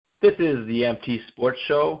This is the MT Sports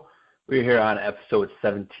Show. We're here on episode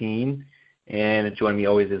 17, and joining me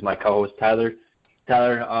always is my co-host, Tyler.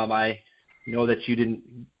 Tyler, I know that you didn't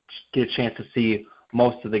get a chance to see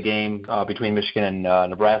most of the game between Michigan and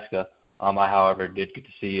Nebraska. I, however, did get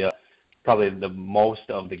to see probably the most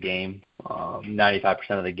of the game, 95%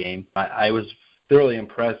 of the game. I was thoroughly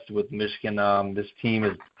impressed with Michigan. This team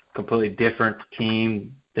is a completely different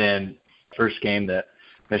team than the first game that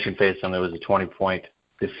Michigan faced them. It was a 20-point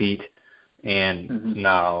defeat, and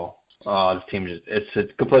now this team it's a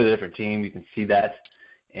completely different team. You can see that,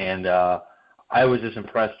 and I was just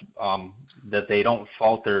impressed that they don't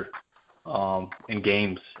falter in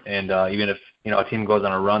games, and even if a team goes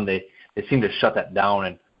on a run, they seem to shut that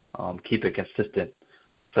down and keep it consistent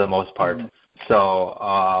for the most part.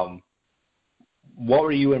 So, what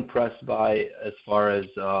were you impressed by as far as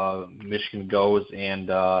Michigan goes, and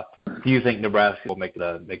do you think Nebraska will make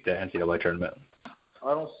the NCAA tournament?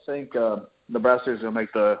 I don't think Nebraska is going to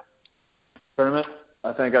make the tournament.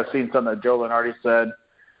 I think I've seen something that Joe Lunardi said.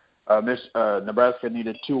 Nebraska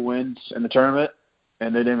needed 2 wins in the tournament,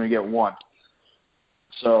 and they didn't even get 1.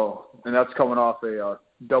 So, and that's coming off a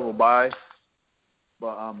double bye.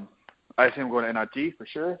 But I see them going to NIT for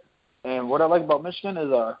sure. And what I like about Michigan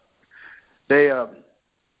is they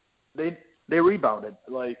rebounded.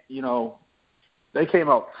 They came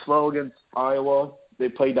out slow against Iowa. They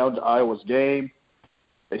played down to Iowa's game.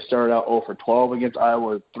 They started out 0 for 12 against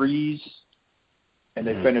Iowa with threes, and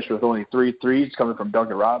they finished with only 3 threes coming from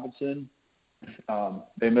Duncan Robinson.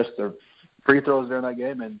 They missed their free throws during that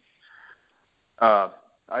game, and I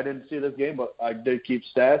didn't see this game, but I did keep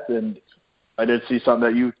stats, and I did see something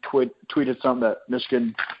that you tweeted something that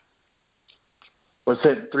Michigan was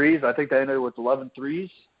hitting threes. I think they ended with 11 threes.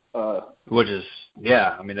 Which is,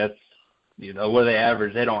 I mean, that's, what do they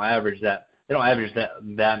average? They don't average that. They don't average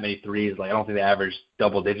that many threes. Like, I don't think they average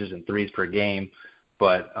double digits in threes per game.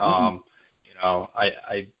 But, I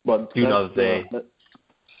do know that they.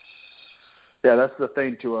 That's the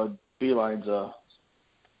thing to Beilein's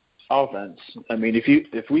offense. I mean,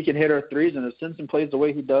 if we can hit our threes and if Simpson plays the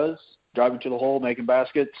way he does, driving to the hole, making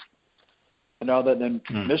baskets, and all that, then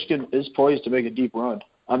Michigan is poised to make a deep run.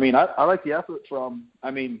 I mean, I like the effort from.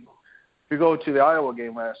 I mean, if you go to the Iowa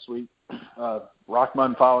game last week,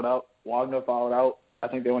 Rockman fouled out. Wagner fouled out. I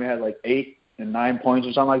think they only had 8 and 9 points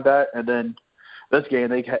or something like that. And then this game,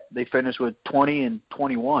 they finished with 20 and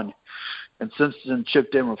 21. And Simpson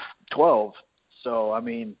chipped in with 12. So, I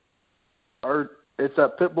mean, it's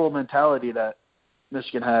that pit bull mentality that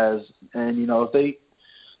Michigan has. And,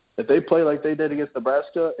 if they play like they did against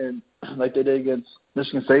Nebraska and like they did against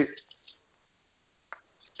Michigan State,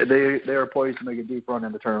 they are poised to make a deep run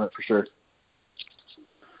in the tournament for sure.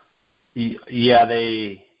 Yeah,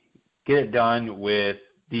 they get it done with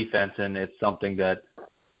defense, and it's something that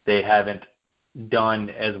they haven't done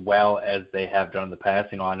as well as they have done in the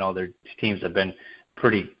past. I know their teams have been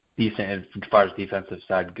pretty decent as far as defensive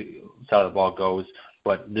side of the ball goes,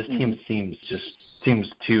 but this team seems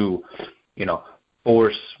to,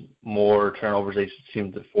 force more turnovers. They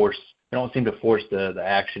don't seem to force the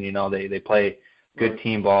action. They play good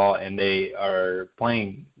team ball, and they are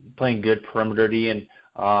playing good perimeter D, and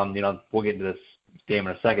we'll get into this game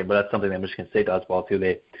in a second, but that's something that Michigan State does well too.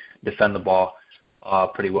 They defend the ball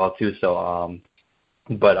pretty well too. So,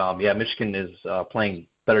 Michigan is playing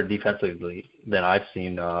better defensively than I've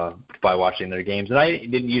seen by watching their games. And I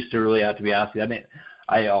didn't used to really have to be honest with you.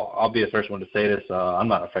 I'll be the first one to say this. I'm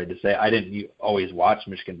not afraid to say I didn't always watch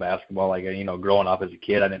Michigan basketball. Growing up as a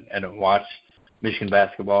kid, I didn't watch Michigan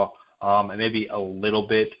basketball. And maybe a little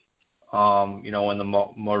bit, in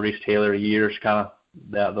the Maurice Taylor years, kind of.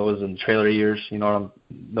 Those in trailer years,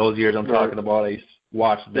 those years I'm talking about. I used to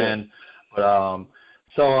watch then, but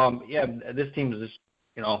this team is just,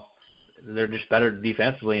 they're just better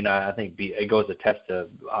defensively, and I think it goes to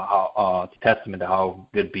testament to how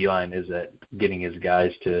good Beilein is at getting his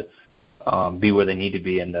guys to be where they need to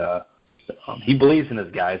be, and he believes in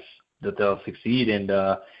his guys that they'll succeed, and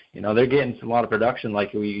they're getting a lot of production,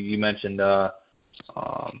 like you mentioned.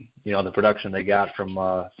 The production they got from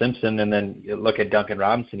Simpson, and then you look at Duncan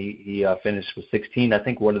Robinson. He finished with 16. I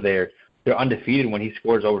think they're undefeated when he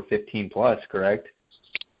scores over 15 plus. Correct?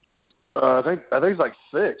 I think it's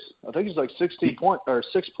 6. I think it's 16 points or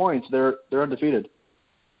 6 points. They're undefeated.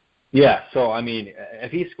 Yeah. So I mean,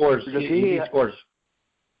 if he scores, he scores.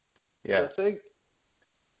 Yeah. I think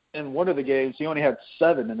in one of the games he only had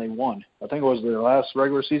 7 and they won. I think it was their last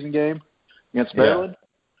regular season game against Maryland.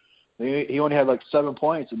 He only had 7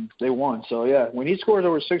 points, and they won. So, when he scores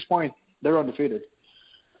over 6 points, they're undefeated.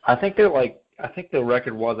 I think they're I think the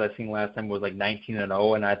record was I seen last time was like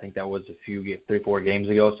 19-0, and I think that was a few 3-4 games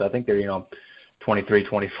ago. So I think they're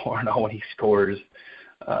 23-24-0 when he scores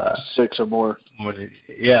 6 or more.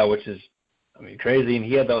 Which is crazy. And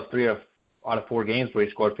he had those 3 out of 4 games where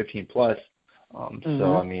he scored 15 plus.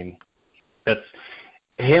 So I mean, that's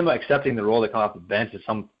him accepting the role to come off the bench is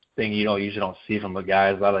something you usually don't see from a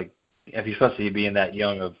guy. Like if you're supposed to be being that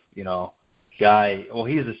young of guy. Well,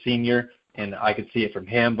 he's a senior, and I could see it from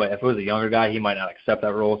him. But if it was a younger guy, he might not accept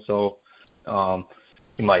that role. So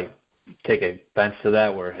he might take a offense to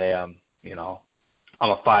that. Where hey, I'm a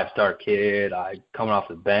 5-star kid. I coming off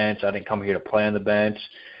the bench. I didn't come here to play on the bench.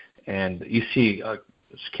 And you see,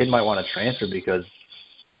 this kid might want to transfer because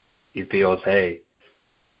he feels, hey,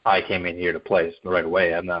 I came in here to play right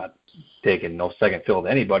away. I'm not taking no second fill to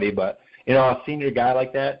anybody. But a senior guy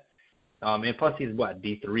like that. And plus he's a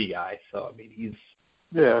D3 guy, so I mean he's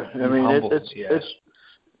humble.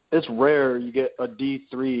 It's rare you get a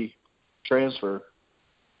D3 transfer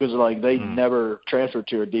because they never transfer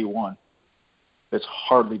to a D1. It's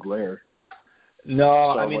hardly rare.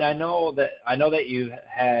 No, so I know that you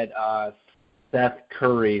had Seth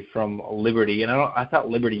Curry from Liberty, and I thought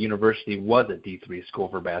Liberty University was a D3 school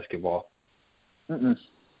for basketball.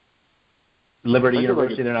 Liberty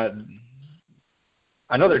University, they're not.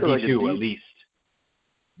 I know they're D2 at least.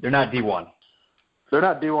 They're not D1. They're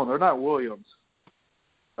not D1. They're not Williams.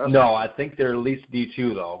 No, I think they're at least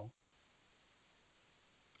D2 though.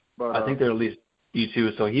 But I think they're at least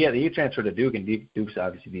D2. So he transferred to Duke, and Duke's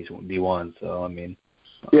obviously D1. So I mean.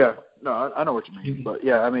 Yeah, no, I know what you mean, but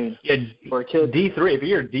yeah, for a kid D3. If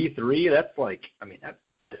you're D3, that's that's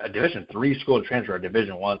a Division III school to transfer a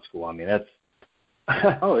Division I school. I mean that's.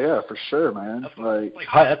 Oh yeah, for sure, man. That's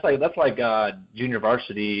like junior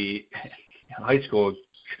varsity high school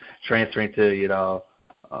transferring to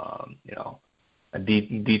a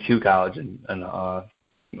D2 college and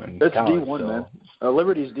it's college, D1, so. Man.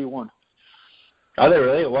 Liberty's D1. Are they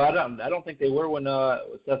really? Well, I don't think they were when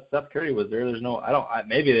Seth Curry was there. There's no.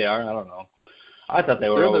 Maybe they are. I don't know. I thought they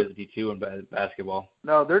were always D2 in basketball.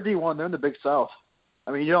 No, they're D1. They're in the Big South.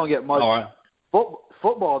 I mean, you don't get much.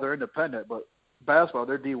 Football, they're independent, but basketball,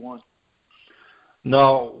 they're D1.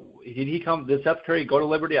 No, did Seth Curry go to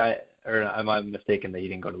Liberty? Or am I mistaken that he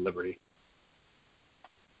didn't go to Liberty?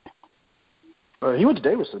 He went to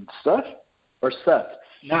Davidson. Seth? Seth,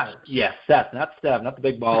 not Steph, not the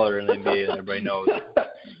big baller in the NBA that everybody knows.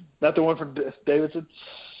 Not the one from Davidson?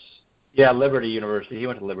 Yeah, Liberty University. He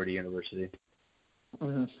went to Liberty University.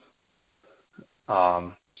 Mm-hmm.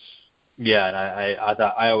 Yeah, and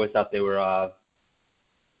I always thought they were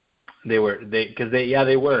they were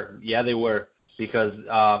because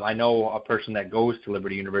I know a person that goes to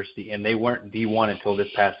Liberty University, and they weren't D1 until this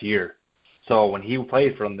past year. So when he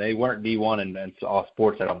played for them, they weren't D1 in all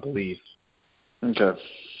sports, I don't believe. Okay.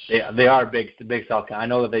 They are big South. I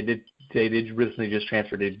know that they did recently just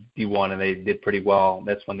transfer to D1, and they did pretty well.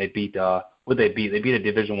 That's when they beat They beat a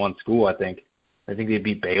Division I school, I think. I think they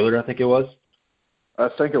beat Baylor, I think it was. I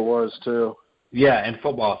think it was too. Yeah, in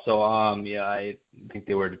football. So I think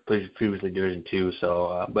they were previously Division II.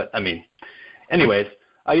 So, but I mean, anyways,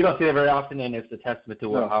 you don't see that very often, and it's a testament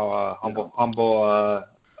to how humble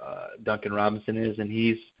Duncan Robinson is, and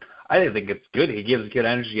I think it's good. He gives good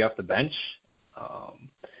energy off the bench, as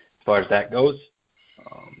far as that goes.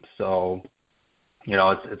 So,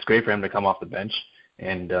 it's great for him to come off the bench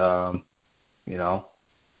and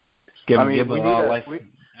give him life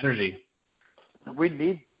energy. We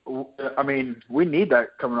need that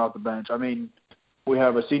coming off the bench. I mean, we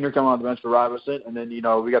have a senior coming off the bench for Robinson, and then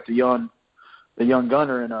we got the young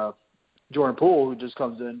gunner in Jordan Poole, who just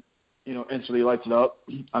comes in, instantly lights it up.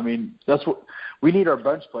 I mean, that's what we need our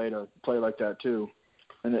bench play to play like that too.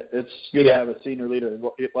 And it's good to have a senior leader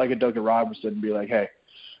like a Duncan Robinson and be like, hey,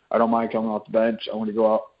 I don't mind coming off the bench. I want to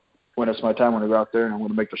go out when it's my time. I want to go out there and I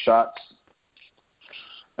want to make the shots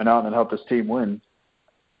and help this team win.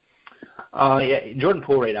 Jordan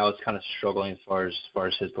Poole right now is kind of struggling as far as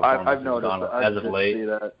his performance. I've noticed as of late. See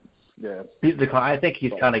that. Yeah, he's declining. I think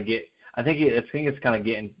he's kind of it's kind of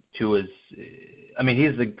getting to his. I mean,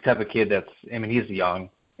 he's the type of kid that's. I mean, he's young,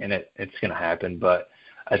 and it's going to happen. But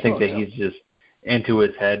I think he's just into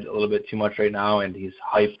his head a little bit too much right now, and he's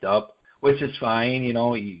hyped up, which is fine.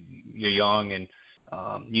 You're young, and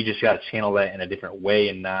you just got to channel that in a different way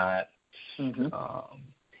and not. Mm-hmm.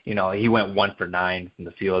 He went 1 for 9 from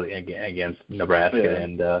the field against Nebraska,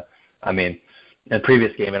 and I mean, in the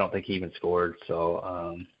previous game, I don't think he even scored.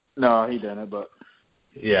 So no, he didn't. But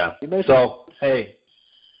yeah, hey,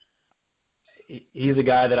 he's a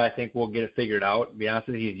guy that I think will get it figured out. To be honest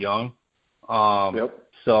with you, he's young. Yep.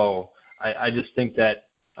 So I just think that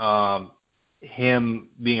him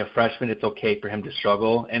being a freshman, it's okay for him to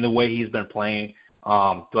struggle. And the way he's been playing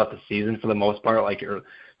throughout the season for the most part, like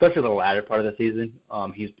especially the latter part of the season,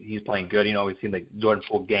 he's playing good. You know, we've seen the Jordan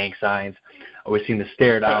Poole gang signs. We've seen the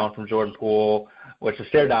stare down from Jordan Poole, which the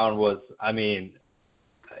stare down was, I mean,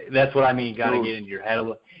 that's what I mean. Got to get in your head a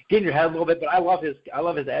little bit. But I love his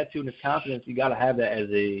attitude and his confidence. You got to have that as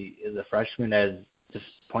a freshman, as just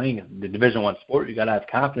playing the Division I sport. You got to have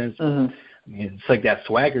confidence. Mm-hmm. I mean, it's like that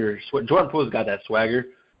swagger. Jordan Poole's got that swagger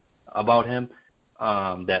about him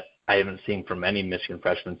that I haven't seen from any Michigan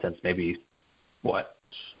freshman since maybe what?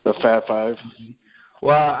 The Fab Five.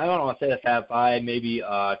 Well, I don't want to say the Fab Five. Maybe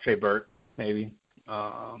Trey Burke. Maybe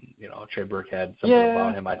you know, Trey Burke had something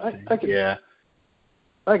about him. I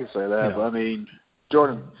can say that, but I mean,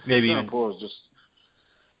 Jordan Poole is just.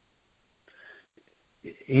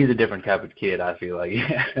 He's a different type of kid, I feel like.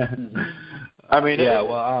 I mean,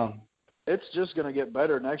 it's just going to get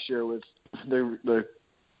better next year with the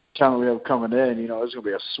talent we have coming in. You know, it's going to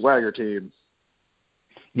be a swagger team.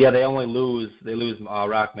 Yeah, they lose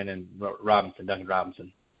Rockman and Duncan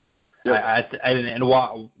Robinson. Yep. And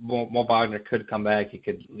Mo Wagner could come back. He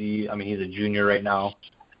could leave. I mean, he's a junior right now,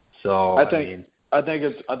 so I think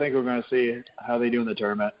we're going to see how they do in the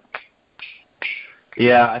tournament.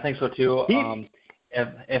 Yeah, I think so too.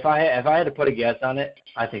 If I had to put a guess on it,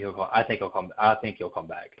 I think he'll come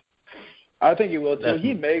back. I think he will too.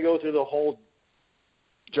 He may go through the whole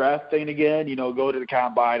draft thing again. You know, go to the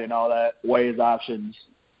combine and all that, weigh his options.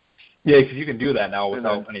 Yeah, because you can do that now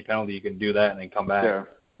without any penalty. You can do that and then come back,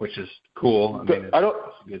 which is cool. I mean, I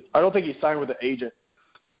don't think he signed with an agent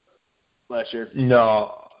last year.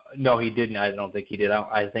 No, he didn't. I don't think he did.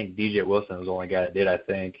 I think DJ Wilson was the only guy that did. I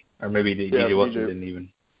think, or maybe DJ Wilson didn't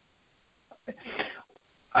even.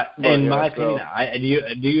 In my opinion,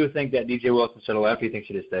 do you think that DJ Wilson should have left? Or do you think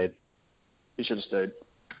he should have stayed? He should have stayed.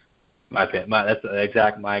 That's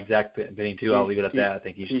my exact opinion too. I'll leave it at that. I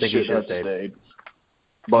think he should have stayed.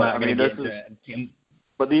 But I mean,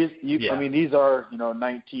 these are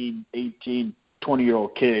 19, 18,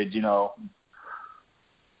 20-year-old kids, you know.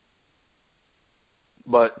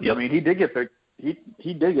 But I mean, he did get picked.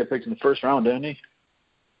 He did get picked in the first round, didn't he?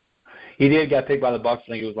 He did get picked by the Bucks.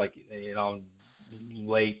 I think it was like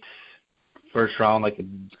late first round, like the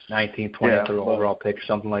 19th, 20th overall pick or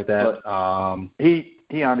something like that.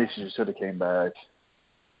 He honestly should have came back.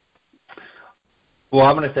 Well,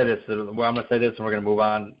 I'm going to say this, and we're going to move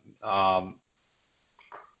on.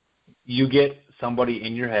 You get somebody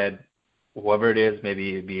in your head, whoever it is,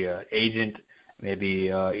 maybe it be an agent, maybe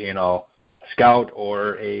scout,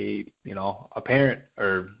 or a parent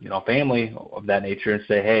or family of that nature, and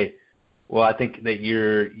say, hey, well, I think that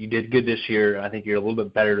you did good this year, and I think you're a little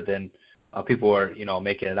bit better than people are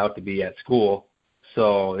making it out to be at school.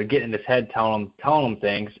 So they get in his head, telling him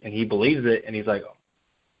things, and he believes it, and he's like,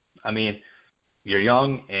 I mean, you're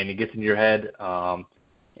young, and it gets in your head,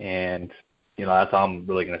 and that's all I'm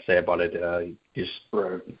really going to say about it. You just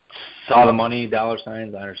saw the money, dollar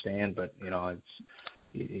signs, I understand, but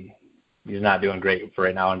he's not doing great for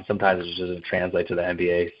right now, and sometimes it just doesn't translate to the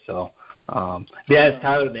NBA. So it's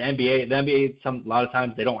Tyler, the NBA. A lot of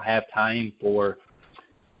times they don't have time for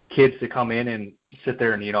kids to come in and sit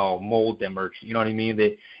there and mold them, or you know what I mean.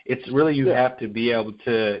 It's really you have to be able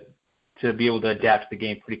to be able to adapt to the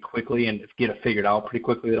game pretty quickly and get it figured out pretty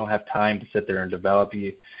quickly. They don't have time to sit there and develop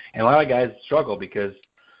you. And a lot of guys struggle because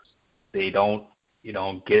they don't,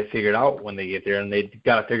 get it figured out when they get there, and they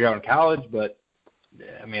got to figure it out in college. But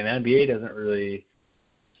I mean, the NBA doesn't really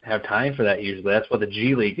have time for that usually. That's what the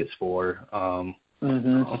G League is for.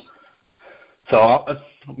 So let's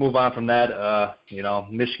move on from that.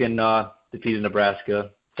 Michigan defeated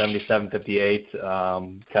Nebraska 77-58.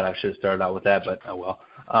 Kind of should have started out with that, but oh well.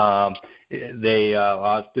 They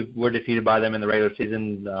were defeated by them in the regular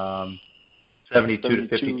season,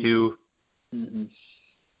 72-52.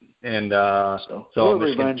 And so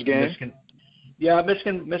revenge game.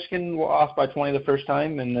 Michigan lost by 20 the first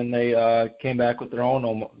time, and then they came back with their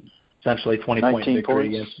own essentially 20-point victory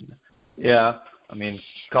against. Yeah. I mean,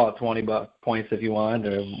 call it 20 points if you want.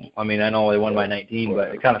 Or, I mean, I know they won by 19, but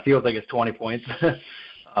it kind of feels like it's 20 points.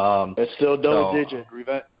 It's still double-digit.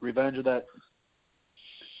 Revenge of that.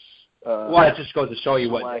 Well, it just goes to show you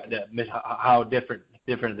how different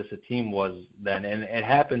this team was then. And it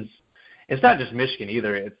happens. It's not just Michigan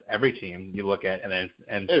either. It's every team you look at, and then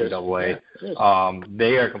NCAA.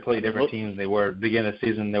 They are completely different teams than they were beginning of the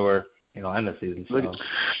season. They were, end of the season. So.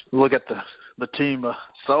 Look at the team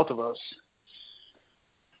south of us.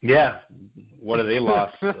 Yeah, what have they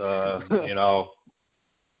lost?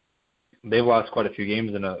 They've lost quite a few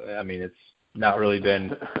games, and I mean, it's not really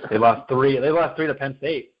been. They lost three. They lost 3 to Penn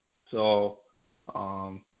State. So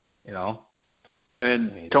You know.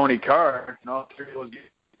 And Tony Carr,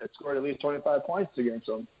 had scored at least 25 points against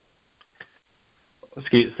them.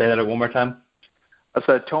 Say that one more time. I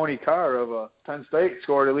said Tony Carr of Penn State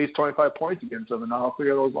scored at least 25 points against them in all 3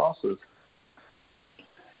 of those losses.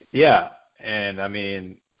 Yeah, and I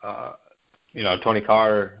mean, Tony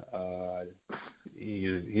Carr,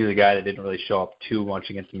 he's a guy that didn't really show up too much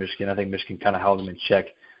against Michigan. I think Michigan kind of held him in check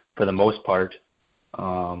for the most part.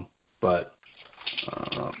 But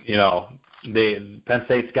Penn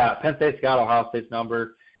State's got Ohio State's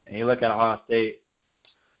number, and you look at Ohio State.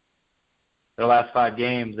 Their last 5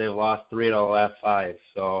 games, they've lost 3 out of the last 5.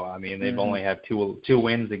 So I mean, they've only had two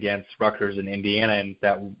wins against Rutgers and Indiana, and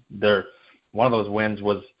one of those wins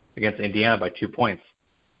was against Indiana by 2 points.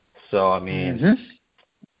 So I mean,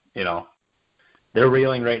 they're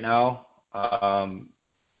reeling right now.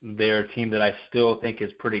 They're a team that I still think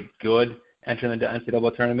is pretty good entering the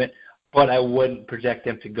NCAA tournament, but I wouldn't project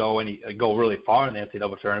them to go really far in the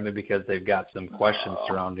NCAA tournament because they've got some questions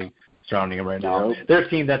surrounding them right now. Yep. They're a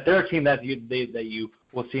team that you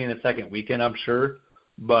will see in the second weekend, I'm sure,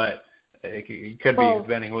 but it could be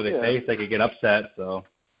depending who they face. They could get upset. So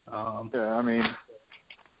I mean,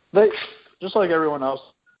 they just like everyone else,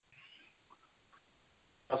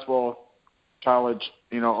 basketball, college,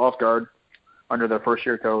 off guard under their first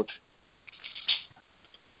year coach.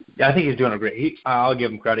 Yeah, I think he's doing I'll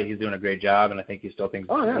give him credit. He's doing a great job, and I think he still thinks.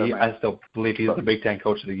 I still believe he's the Big Ten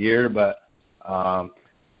Coach of the Year, but Penn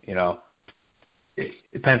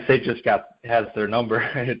State just has their number.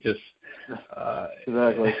 It just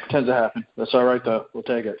exactly tends to happen. That's all right though. We'll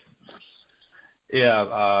take it.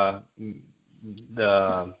 Yeah,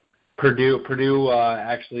 the Purdue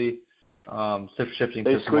actually shifting.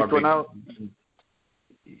 They squeaked one out.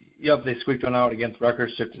 Yep, they squeaked one out against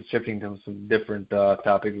Rutgers, shifting to some different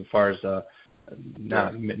topics as far as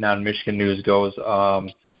non-Michigan news goes.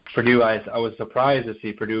 Purdue, I was surprised to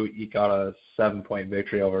see Purdue eke out a 7-point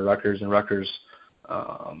victory over Rutgers, and Rutgers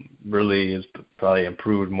really is probably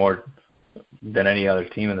improved more than any other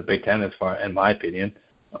team in the Big Ten, in my opinion.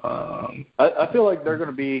 I feel like they're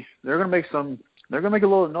going to make a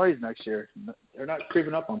little noise next year. They're not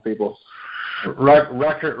creeping up on people.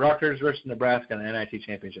 Rutgers versus Nebraska in the NIT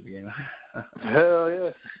championship game. Hell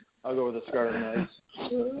yeah. I'll go with the Scarlet Knights.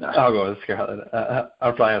 I'll go with the Scarlet.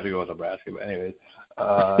 I'll probably have to go with Nebraska, but anyways.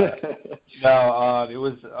 No, it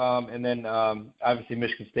was, and then obviously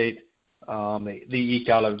Michigan State, they eked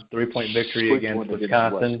out a 3-point victory against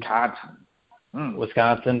Wisconsin.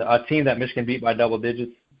 Wisconsin, a team that Michigan beat by double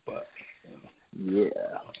digits, but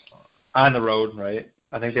on the road, right?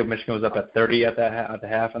 I think that Michigan was up at 30 at the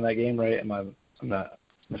half in that game, right? I'm not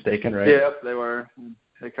mistaken, right? Yep, they were.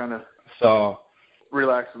 They kind of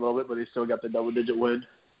relaxed a little bit, but they still got the double-digit win.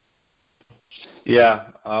 Yeah,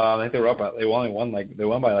 I think they were up. They won by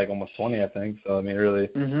like almost 20, I think. So I mean, really.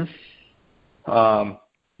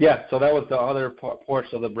 Yeah. So that was the other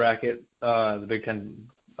portion of the bracket. The Big Ten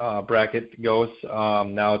bracket goes.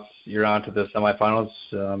 Now you're on to the semifinals.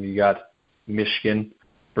 You got Michigan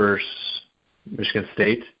versus Michigan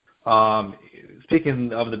State.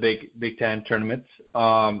 Speaking of the Big Ten tournaments,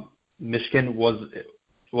 Michigan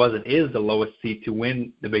is the lowest seed to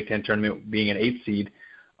win the Big Ten tournament, being an 8th seed.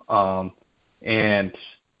 And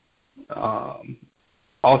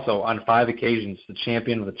also on 5 occasions, the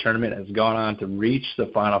champion of the tournament has gone on to reach the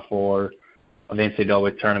Final Four of the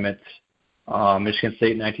NCAA tournament. Michigan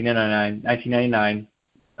State in 1999,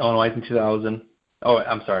 Illinois in 2000. Oh,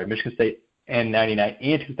 I'm sorry, Michigan State in 99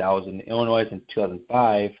 and 2000, Illinois in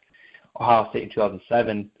 2005, Ohio State in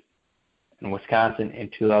 2007, and Wisconsin in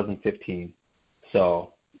 2015.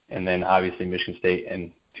 So, and then obviously Michigan State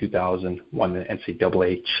in 2000 won the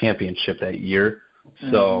NCAA championship that year.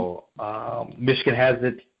 So Michigan has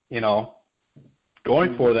it,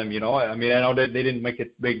 going for them. I mean, I know that they didn't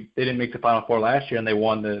make the Final Four last year, and they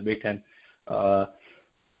won the Big Ten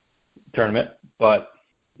tournament. But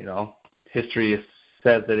history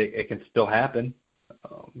says that it can still happen.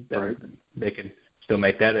 Right. They can still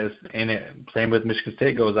make that. Same with Michigan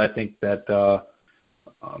State goes. I think that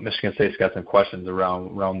Michigan State's got some questions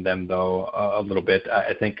around them, though, a little bit.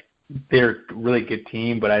 I think they're a really good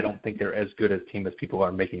team, but I don't think they're as good a team as people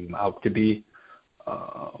are making them out to be.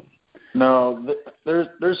 No,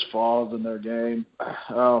 there's flaws in their game.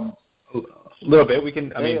 A little bit. We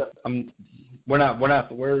can. We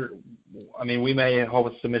may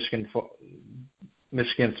host the Michigan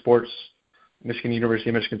University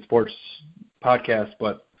of Michigan sports podcast,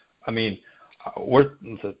 but I mean, we're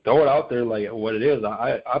to throw it out there like what it is.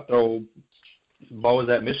 I throw balls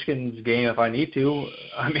at Michigan's game if I need to.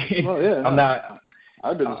 I mean, I'm not.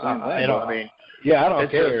 I'd do the same thing. I don't. I mean, yeah, I don't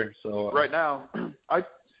care. So right now, I've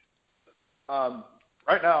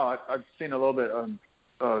seen a little bit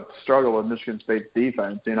struggle with Michigan State's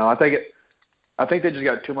defense. You know, I think they just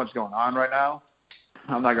got too much going on right now.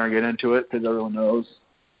 I'm not going to get into it because everyone knows.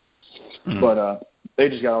 Mm-hmm. But they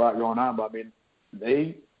just got a lot going on. But I mean,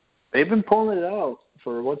 they've been pulling it out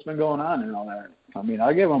for what's been going on and all that. I mean,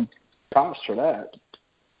 I give them props for that.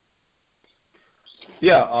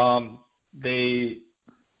 Yeah,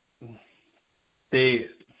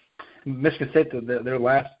 Michigan State, their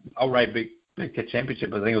last outright Big Ten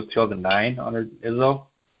championship, I think it was 2009 under Izzo,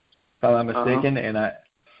 if I'm not mistaken. And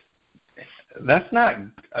that's not.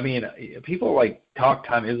 I mean, people like talk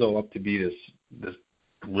Tom Izzo up to be this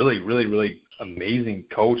really, really, really amazing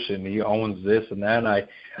coach, and he owns this and that. And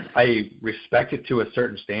I respect it to a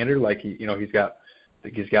certain standard. Like he's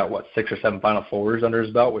got what 6 or 7 Final Fours under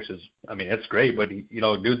his belt, which is, I mean, it's great. But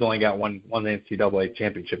dude's only got one NCAA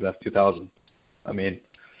championship. And that's 2000. I mean,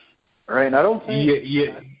 right. And I don't think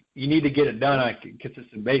you need to get it done on a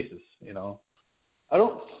consistent basis. You know. I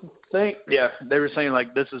don't think. Yeah, they were saying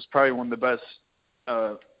like this is probably one of the best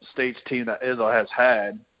states team that Izzo has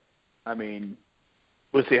had. I mean,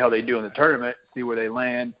 we'll see how they do in the tournament, see where they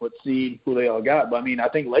land, what seed, who they all got. But I mean, I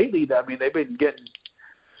think lately, they've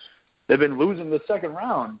been losing the second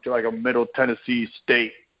round to like a Middle Tennessee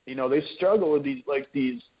State. You know, they struggle with these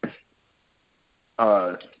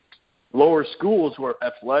lower schools who are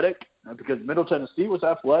athletic because Middle Tennessee was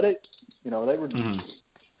athletic. You know,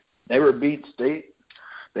 they were beat State.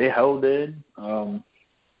 They held in.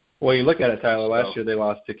 Well, you look at it, Tyler. Last year they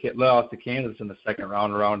lost to Kansas in the second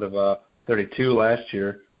round of 32 last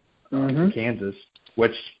year. Kansas,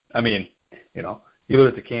 which I mean, you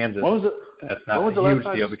lose to Kansas. That's not a huge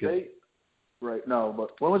deal because. State, right. No,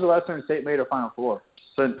 but when was the last time State made a Final Four?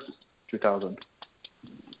 Since 2000.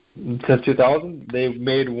 Since 2000, they've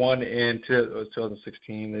made one in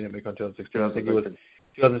 2016. They didn't make one in 2016. I think it was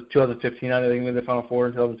 2015. I think they made the Final Four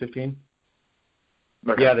in 2015.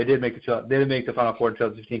 Okay. Yeah, they did make the Final Four in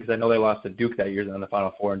 2015 because I know they lost to Duke that year in the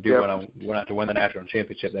Final Four, and Duke went on to win the national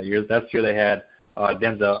championship that year. That's the year they had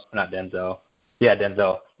Denzel. Yeah,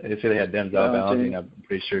 Denzel. This year they had Denzel Valentine, I'm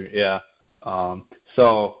pretty sure. Yeah.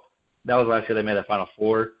 So that was last year they made the Final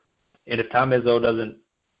Four. And if Tom Izzo doesn't,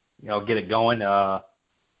 get it going, I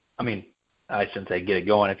mean, I shouldn't say get it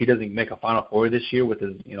going. If he doesn't make a Final Four this year with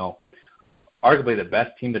his, arguably the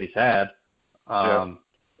best team that he's had,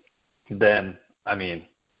 then I mean,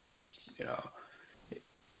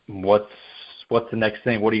 what's the next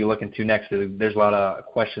thing? What are you looking to next? There's a lot of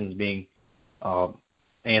questions being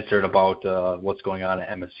answered about what's going on at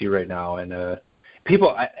MSU right now, and people,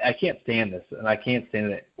 I can't stand this, and I can't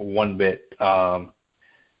stand it one bit.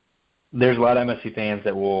 There's a lot of MSU fans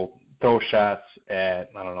that will throw shots at,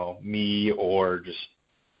 I don't know, me or just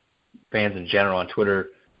fans in general on Twitter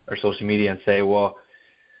or social media and say, well,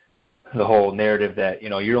 the whole narrative that,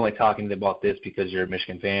 you're only talking about this because you're a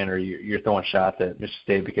Michigan fan, or you're throwing shots at Michigan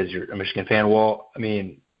State because you're a Michigan fan. Well, I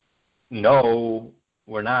mean, no,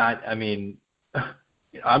 we're not. I mean,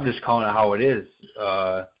 I'm just calling it how it is.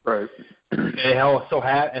 Right. It so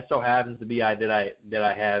happens to be that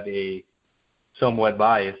I have a somewhat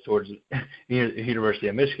bias towards the University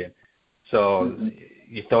of Michigan. So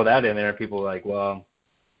you throw that in there, and people are like, well,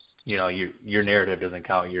 your narrative doesn't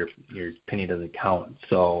count, your opinion doesn't count.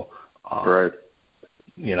 So. Right.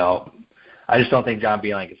 I just don't think John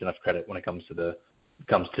Beilein gets enough credit when it comes to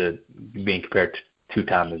being compared to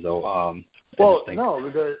Tom Izzo. No,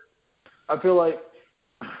 because I feel like,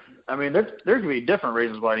 I mean, there could be different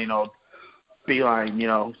reasons why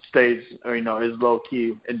Beilein stays or is low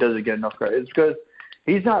key and doesn't get enough credit. It's because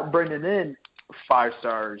he's not bringing in 5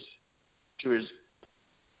 stars to his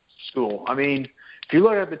school. I mean, if you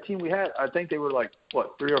look at the team we had, I think they were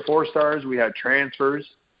 3 or 4 stars. We had transfers.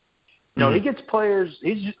 He gets players.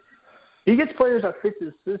 He gets players that fit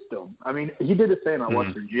his system. I mean, he did the same at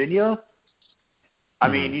West Virginia. I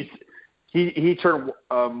mean, he turned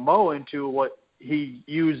Mo into what he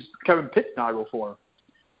used Kevin Pittsnagel for.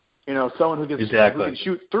 Someone who can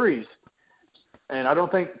shoot threes. And I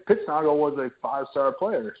don't think Pittsnagel was a 5-star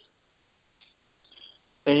player.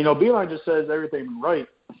 And Beilein just says everything right.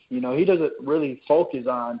 He doesn't really focus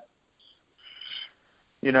on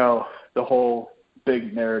the whole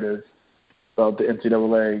big narrative about the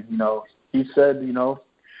NCAA. He said,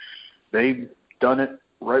 they've done it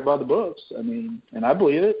right by the books. I mean, and I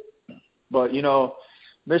believe it. But,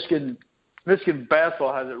 Michigan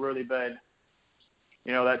basketball hasn't really been,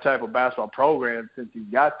 that type of basketball program since he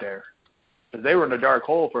got there. Because they were in a dark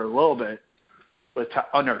hole for a little bit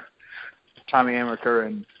under Tommy Amaker,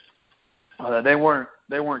 and they weren't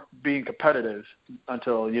being competitive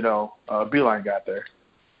until Beeline got there.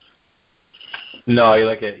 No, you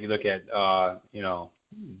look at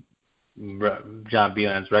John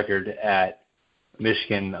Beeline's record at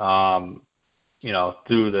Michigan,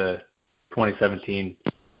 through the 2017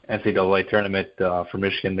 NCAA tournament for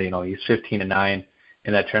Michigan. He's 15-9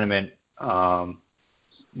 in that tournament.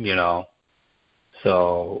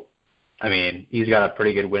 So I mean, he's got a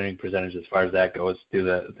pretty good winning percentage as far as that goes through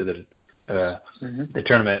the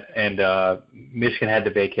tournament. And Michigan had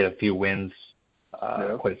to vacate a few wins,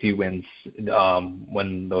 quite a few wins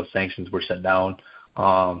when those sanctions were set down.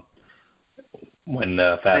 When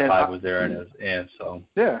the Fab Five was there, and so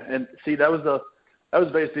and see that was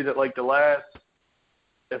basically the last,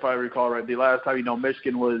 if I recall right, the last time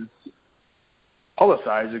Michigan was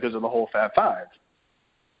publicized because of the whole Fab Five.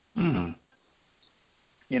 Mm.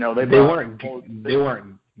 They weren't.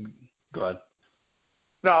 Go ahead.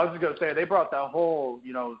 No, I was just gonna say they brought that whole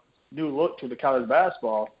new look to the college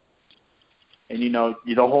basketball, and the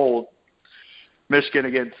whole Michigan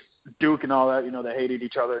against Duke and all that. They hated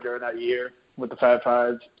each other during that year with the Fab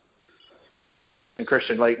Five and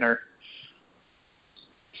Christian Laettner.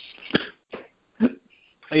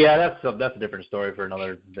 Yeah, that's a different story for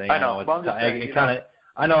another thing. I know.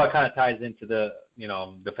 I know it kind of ties into the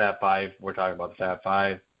the Fab Five. We're talking about the Fab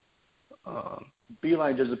Five.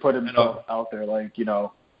 Beeline just put himself out there like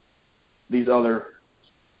these other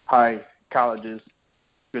high colleges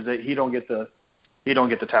because he don't get the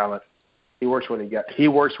talent. He works what he gets. He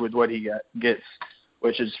works with what he gets,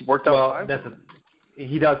 which is worked out fine.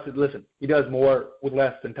 He does. Listen, he does more with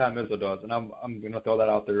less than Tom Izzo does, and I'm going to throw that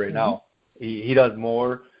out there right now. He does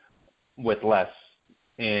more with less,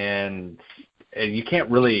 and you can't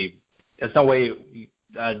really. That's no way.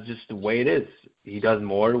 Just the way it is. He does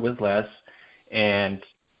more with less, and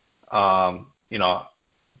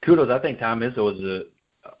kudos. I think Tom Izzo is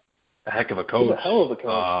a heck of a coach. He's a hell of a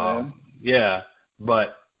coach, man. Yeah,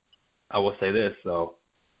 but I will say this though.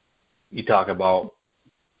 You talk about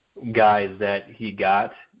guys that he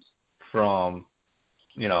got from,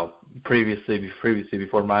 previously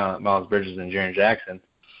before Miles Bridges and Jaren Jackson.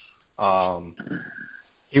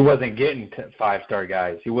 He wasn't getting 5-star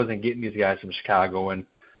guys. He wasn't getting these guys from Chicago and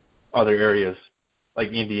other areas like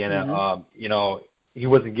Indiana. He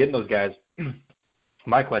wasn't getting those guys.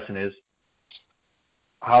 My question is,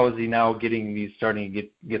 how is he now starting to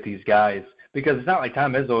get these guys? Because it's not like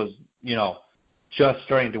Tom Izzo is, just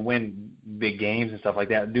starting to win big games and stuff like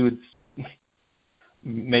that. Dude's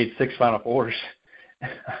made 6 Final Fours.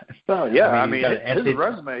 Oh yeah, his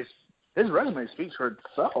resume speaks for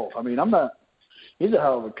itself. He's a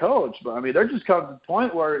hell of a coach, but there just comes a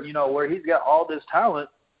point where where he's got all this talent,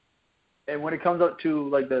 and when it comes up to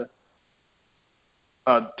like the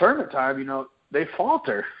tournament time, they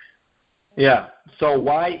falter. Yeah. So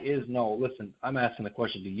listen, I'm asking the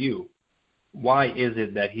question to you. Why is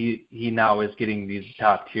it that he now is getting these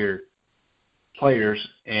top tier players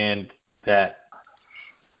and that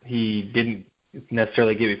he didn't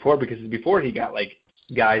necessarily get before? Because before he got like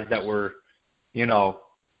guys that were,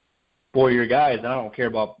 4-year guys, and I don't care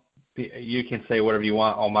about. You can say whatever you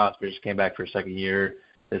want. Oh, Miles Bridges came back for a second year,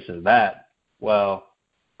 this and that. Well,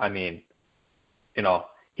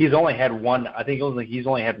 he's only had one. I think he's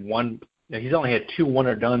only had one. He's only had 2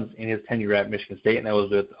 one-and-dones in his tenure at Michigan State, and that was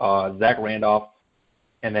with Zach Randolph,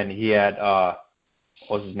 and then he had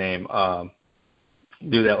what's his name?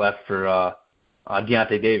 Dude that left for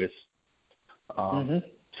Deontay Davis.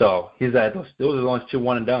 So he's had those are the only 2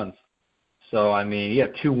 one-and-dones. So you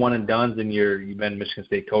have 2 one-and-dones, and you've been Michigan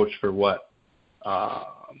State coach for what?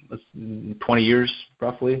 20 years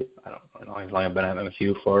roughly. I don't know how long I've been at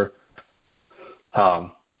MSU for.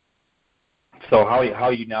 So how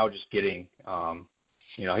are you now just getting?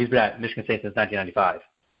 He's been at Michigan State since 1995.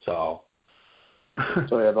 So.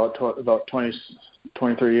 So yeah, about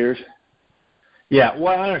 23 years. Yeah,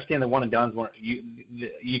 well, I understand the one and dones weren't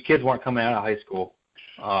you kids weren't coming out of high school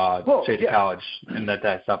straight to college and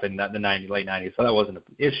that stuff in the late 90s, so that wasn't an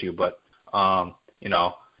issue. But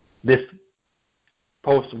this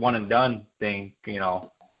post one and done thing, it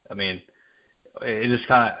just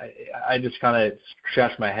kind of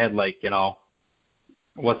scratched my head like,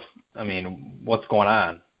 what's going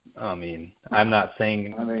on? I'm not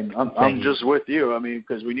saying. I'm just with you.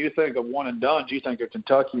 Because when you think of one and done, you think of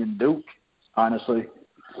Kentucky and Duke, honestly.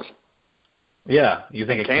 Yeah, you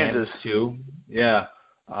think of Kansas too. Yeah.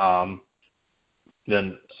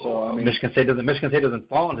 Then Michigan State doesn't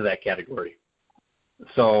fall into that category.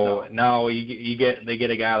 So now they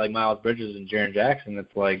get a guy like Miles Bridges and Jaren Jackson.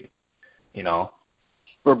 It's like, Well,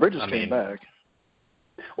 Bridges came back.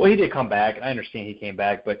 Well, he did come back. I understand he came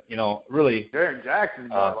back, but really, Jaren Jackson's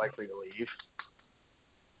more likely to leave.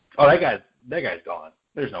 Oh, that guy's gone.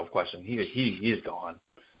 There's no question. He is gone.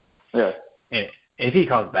 Yeah. And if he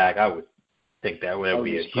comes back, I would think that would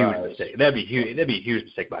be a huge mistake. That'd be a huge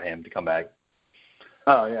mistake by him to come back.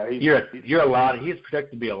 Oh yeah, you're a lot. He's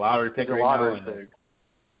projected to be a lottery pick right now.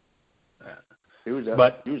 He was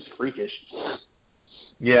freakish.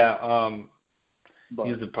 Yeah. But,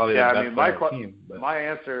 he's probably the best player on the team. But. My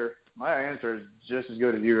answer is just as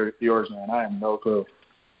good as yours, man. I have no clue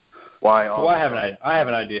why. Well, I have an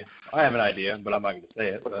idea, but I'm not going to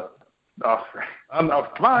say it. But come on.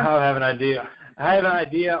 I have an idea. I have an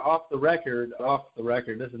idea off the record.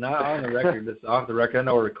 This is not on the record. This is off the record. I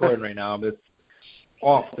know we're recording right now, but it's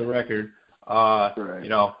off the record. Right.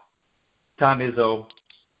 Tom Izzo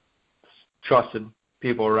trusted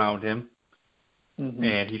people around him,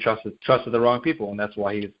 and he trusted the wrong people, and that's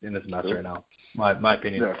why he's in this mess right now. My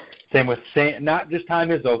opinion. Yeah. Not just Tom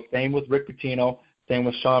Izzo. Same with Rick Pitino. Same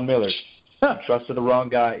with Sean Miller. You trusted the wrong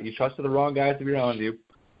guy. You trusted the wrong guys to be around you.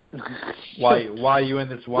 Why are you in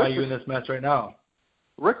this mess right now?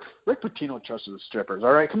 Rick Pitino trusted the strippers.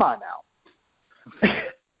 All right, come on now.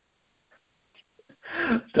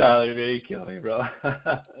 Tyler, you kill me, bro.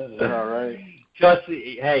 All right.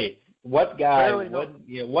 Hey, what guy?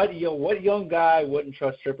 What young guy wouldn't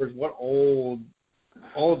trust strippers? What old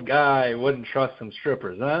guy wouldn't trust some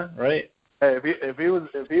strippers? Huh? Right? Hey, if he was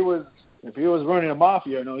running a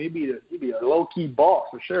mafia, he'd be a low key boss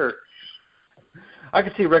for sure. I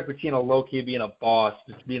could see Rick Pitino low key being a boss,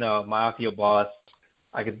 just being a mafia boss.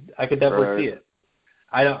 I could definitely see it.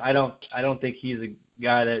 I don't think he's a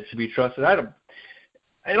guy that should be trusted. I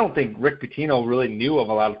don't think Rick Pitino really knew of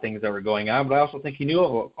a lot of things that were going on, but I also think he knew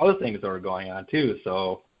of other things that were going on too.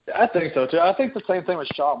 So I think so too. I think the same thing with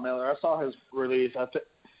Sean Miller. I saw his release.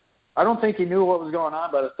 I don't think he knew what was going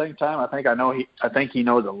on, but at the same time, I think he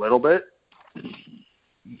knows a little bit.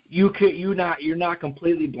 You're not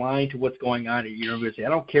completely blind to what's going on at your university. I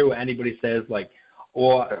don't care what anybody says. Like,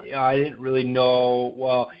 I didn't really know.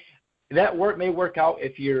 Well, that may work out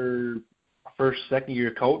if you're first, second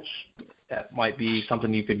year coach. That might be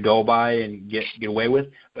something you could go by and get away with.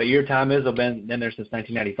 But your Tom Izzo been there since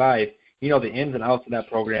 1995. You know the ins and outs of that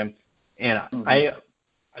program, and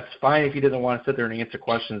it's fine if he doesn't want to sit there and answer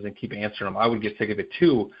questions and keep answering them. I would get sick of it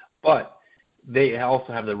too. But they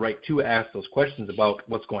also have the right to ask those questions about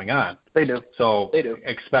what's going on. They do. So they do.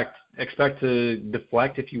 Expect to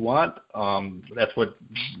deflect if you want. That's what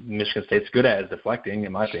Michigan State's good at, is deflecting,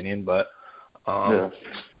 in my opinion. But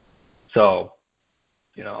so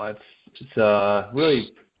it's a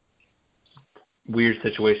really weird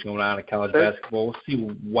situation going on in college basketball. We'll see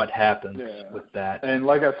what happens with that. And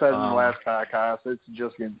like I said in the last podcast, it's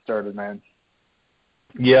just getting started, man.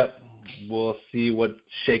 Yep. We'll see what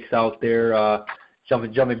shakes out there.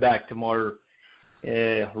 Jumping back to more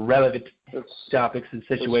relevant topics and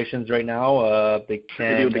situations right now. Big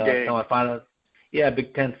Ten semifinal. Yeah,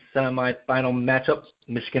 Big Ten semifinal matchup.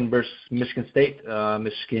 Michigan versus Michigan State.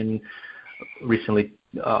 Michigan recently,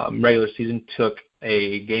 regular season, took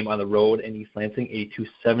a game on the road in East Lansing,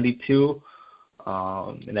 82-72.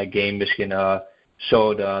 In that game, Michigan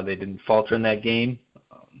showed they didn't falter in that game.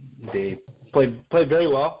 They played very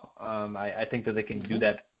well. I think that they can do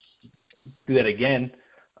that again.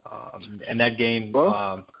 And that game,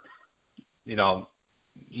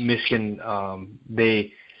 Michigan,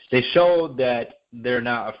 they showed that they're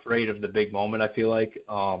not afraid of the big moment. I feel like,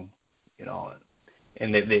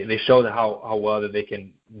 and they showed how well that they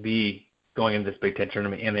can be going into this Big Ten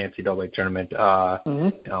tournament and the NCAA tournament.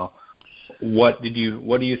 What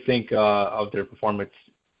do you think of their performance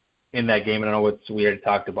in that game? And I know we already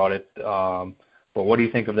talked about it, but what do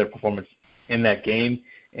you think of their performance in that game?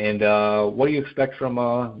 And what do you expect from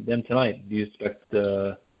them tonight? Do you expect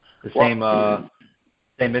the same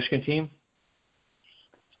Michigan team?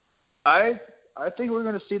 I think we're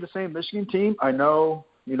going to see the same Michigan team. I know,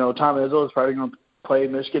 Tom Izzo is probably going to play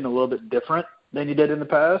Michigan a little bit different than he did in the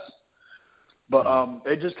past. But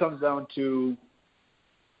it just comes down to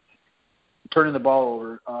turning the ball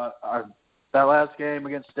over. That last game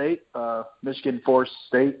against State, Michigan forced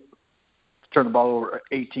State to turn the ball over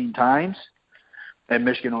 18 times, and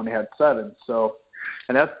Michigan only had 7. So,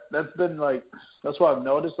 and that's been that's what I've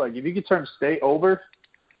noticed. Like, if you can turn State over,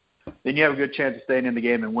 then you have a good chance of staying in the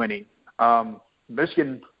game and winning.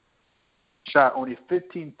 Michigan shot only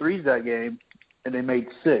 15 threes that game, and they made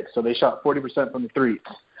 6. So they shot 40% from the threes.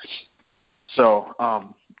 So,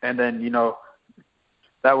 and then,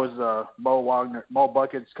 that was Mo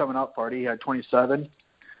Buckets coming up party. He had 27.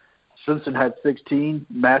 Simpson had 16.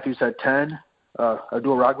 Matthews had 10.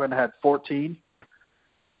 Abdul Rahman had 14.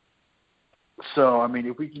 So I mean,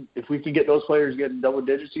 if we can get those players getting double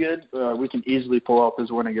digits again, we can easily pull off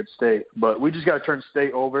this win against State. But we just got to turn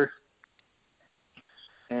State over,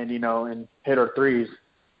 and and hit our threes.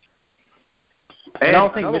 And I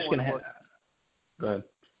don't think Michigan had. Go ahead.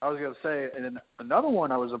 I was going to say, and then another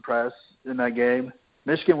one I was impressed in that game.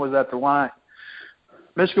 Michigan was at the line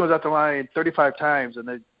 35 times, and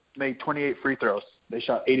they made 28 free throws. They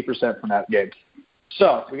shot 80% from that game.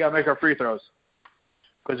 So we got to make our free throws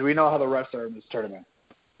because we know how the refs are in this tournament.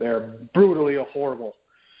 They're brutally horrible.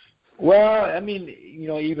 Well, I mean,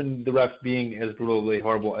 even the refs being as brutally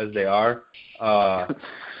horrible as they are,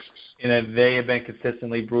 and they have been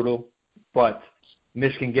consistently brutal. But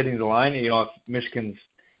Michigan getting to the line, if Michigan's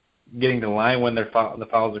getting to the line when the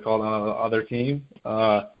fouls are called on the other team,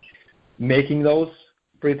 making those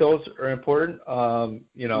free throws are important. I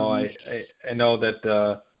know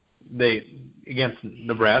that they against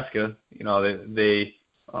Nebraska, they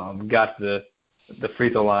got the free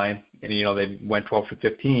throw line, and they went 12 for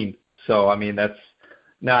 15. So I mean that's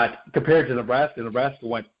not compared to Nebraska. Nebraska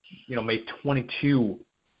went made 22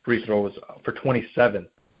 free throws for 27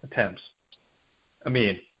 attempts. I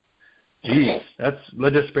mean, geez, that's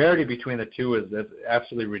the disparity between the two that's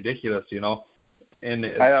absolutely ridiculous, And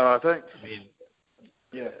I think. I mean,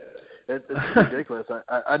 yeah, it's ridiculous.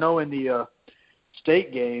 I know in the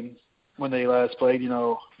State game when they last played,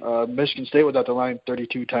 Michigan State was at the line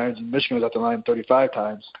 32 times and Michigan was at the line 35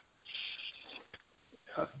 times.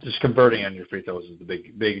 Just converting on your free throws is the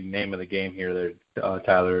big name of the game here, there,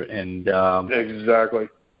 Tyler. And exactly.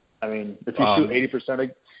 I mean, if you shoot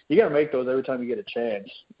 80%, you got to make those every time you get a chance.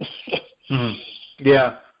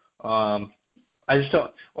 Yeah. I just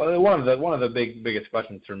don't. Well, one of the biggest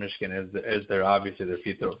questions for Michigan is their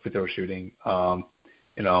free throw shooting.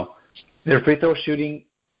 Their free throw shooting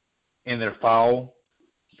and their foul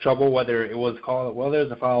trouble, whether it was called, whether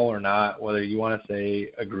it's a foul or not, whether you want to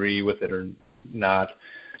say agree with it or not,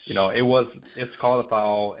 it's called a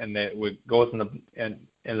foul, and it goes in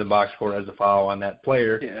the box score as a foul on that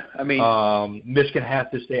player. Yeah, I mean, Michigan has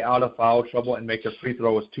to stay out of foul trouble and make their free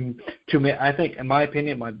throws too. I think, in my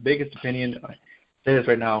opinion, my biggest opinion, I say this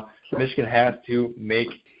right now, Michigan has to make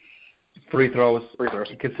free throws on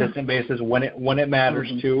a consistent basis when it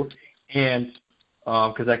matters to, and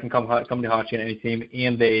because that can come to hot on any team,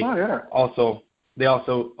 and they also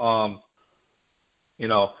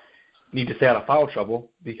need to stay out of foul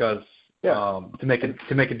trouble because to make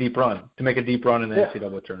a deep run in the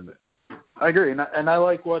NCAA tournament. I agree, and I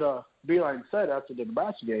like what Beilein said after the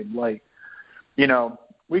Nebraska game. Like, we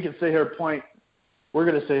can sit here we're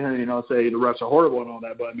going to sit here and say the refs are horrible and all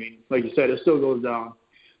that, but I mean, like you said, it still goes down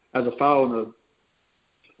as a foul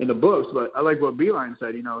in the books. But I like what Beilein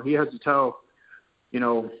said. He has to tell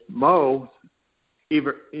Mo,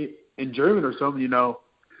 either in German or something,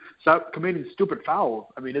 stop committing stupid fouls.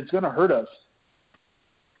 I mean, it's going to hurt us.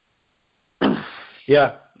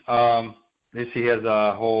 Yeah. He has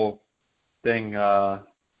a whole thing.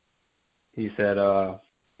 He said, I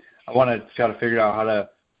want to try to figure out how to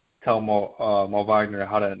tell Mo Wagner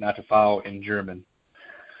how to not to foul in German.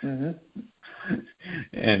 Mm-hmm.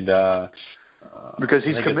 And because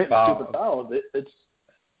he's committing stupid fouls,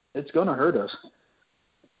 it's going to hurt us.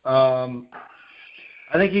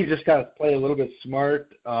 I think you just got to play a little bit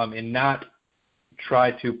smart and not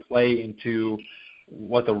try to play into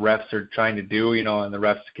what the refs are trying to do, and the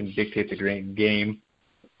refs can dictate the game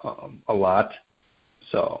a lot.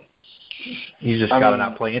 So you just got to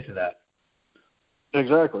not play into that.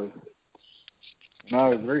 Exactly. No,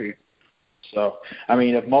 I agree. So, I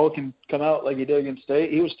mean, if Mo can come out like he did against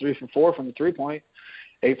State, he was 3 for 4 from the 3-point,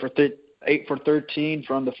 8 for 13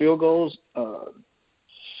 from the field goals,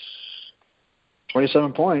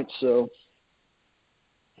 27 points. So,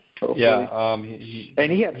 hopefully. Yeah.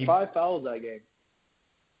 And he had 5 fouls that game.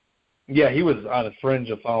 Yeah, he was on the fringe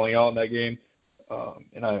of fouling out in that game,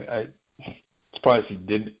 and I surprised he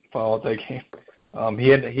did foul out that game.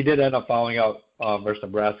 He did end up fouling out versus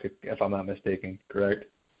Nebraska, if I'm not mistaken, correct?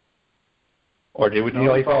 Or did we?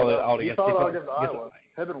 No, he fouled out against Iowa.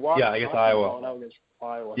 Yeah, against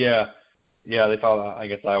Iowa. Yeah, they fouled out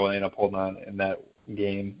against Iowa and they ended up holding on in that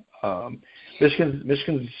game.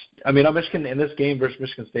 Michigan's. I mean, Michigan in this game versus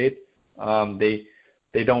Michigan State,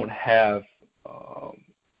 they don't have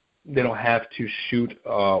to shoot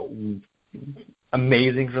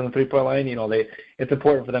amazing from the 3-point line. It's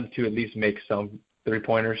important for them to at least make some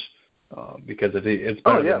 3-pointers because it's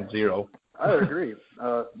better than zero. I agree.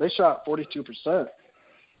 They shot 42%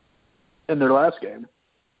 in their last game.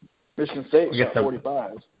 Michigan State shot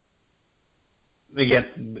 45.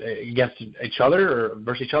 Against each other or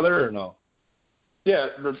versus each other or no? Yeah,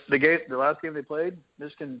 the last game they played,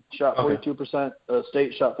 Michigan shot 42%.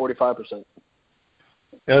 State shot 45%.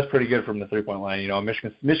 That's pretty good from the 3-point line.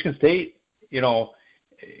 Michigan State. You want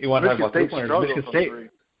to talk about 3-pointers? Michigan State.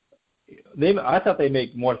 I thought they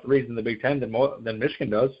make more threes in the Big Ten than Michigan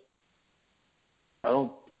does. I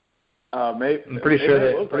don't. I'm pretty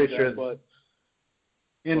sure. But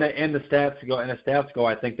in the stats go.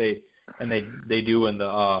 I think they do in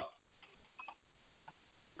the.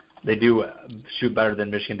 They do shoot better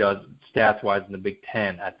than Michigan does stats-wise in the Big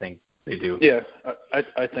Ten. I think they do. Yeah,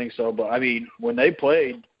 I think so. But, I mean, when they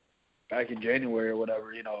played back in January or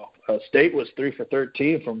whatever, State was 3 for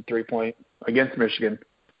 13 from 3-point against Michigan.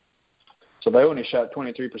 So they only shot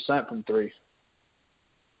 23% from 3.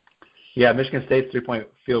 Yeah, Michigan State's 3-point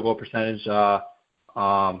field goal percentage, they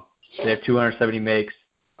have 270 makes.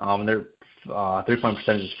 Their 3-point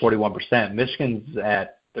percentage is 41%. Michigan's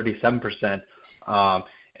at 37%.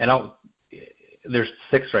 And there's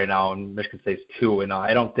 6 right now, and Michigan State's 2. And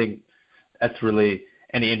I don't think that's really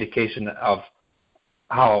any indication of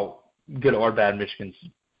how good or bad Michigan's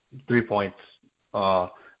 3 points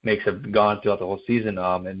makes have gone throughout the whole season.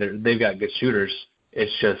 And they've got good shooters.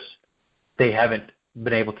 It's just they haven't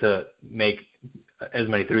been able to make as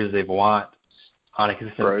many threes as they want on a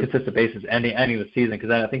consistent basis ending the season, because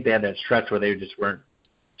I think they had that stretch where they just weren't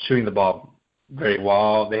shooting the ball very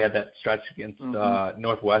well. They had that stretch against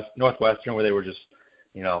Northwestern where they were just,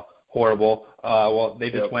 horrible. Well, they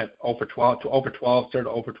just went 0 for 12, started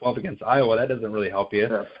 0 for 12 against Iowa. That doesn't really help you.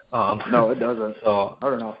 Yeah. No, it doesn't. So I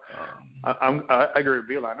don't know. I agree with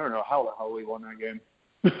Beeline. I don't know how the hell we won that game.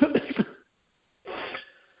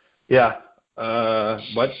 Yeah.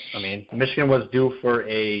 But, I mean, Michigan was due for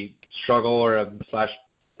a struggle or a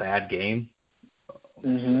bad game.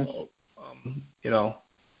 Mm-hmm. So,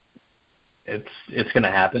 it's going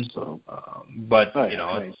to happen. But,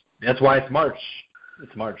 that's why it's March.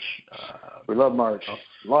 It's March. We love March.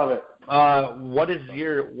 Love it.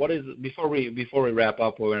 Before we wrap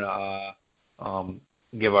up, we're going to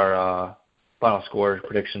give our final score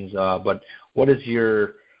predictions. But what is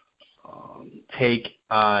your take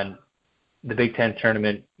on the Big Ten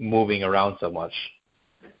tournament moving around so much?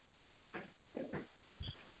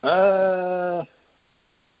 I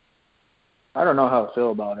don't know how I feel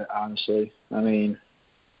about it, honestly. I mean,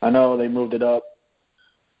 I know they moved it up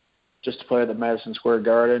just to play at the Madison Square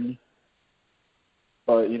Garden.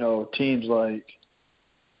 But, teams like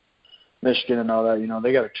Michigan and all that,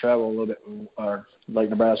 they got to travel a little bit, or like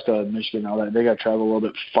Nebraska and Michigan and all that, they got to travel a little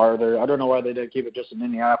bit farther. I don't know why they didn't keep it just in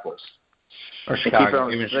Indianapolis. Or Chicago,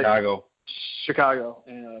 even Chicago. Chicago,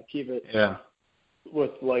 and keep it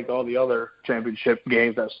with, like, all the other championship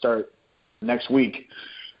games that start next week.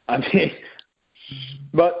 I mean,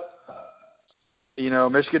 but,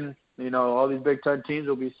 Michigan, all these Big Ten teams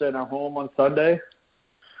will be sitting at home on Sunday,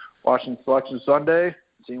 watching Selection Sunday,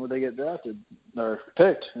 seeing what they get drafted or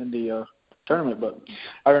picked in the tournament. But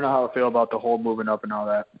I don't know how I feel about the whole moving up and all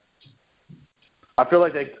that. I feel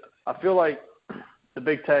like the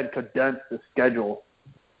Big Ten condensed the schedule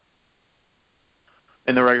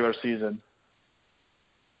in the regular season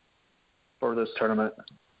for this tournament.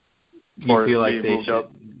 You feel like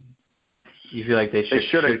they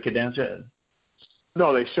should condense it?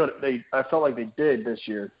 No, they should. I felt like they did this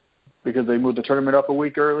year because they moved the tournament up a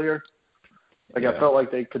week earlier. I felt like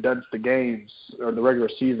they condensed the games or the regular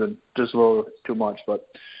season just a little too much. But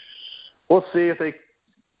we'll see if they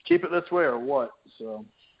keep it this way or what. So,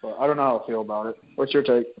 but I don't know how I feel about it. What's your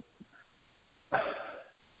take?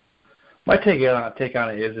 My take on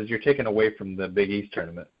it is you're taking away from the Big East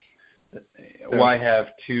tournament. Why have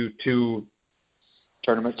two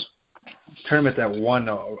tournaments at one?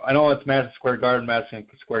 I know it's Madison Square Garden. Madison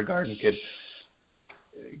Square Garden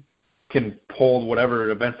can hold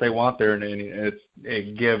whatever events they want there, and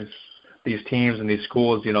it gives these teams and these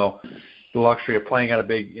schools, the luxury of playing at a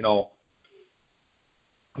big,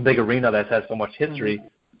 big arena that has so much history.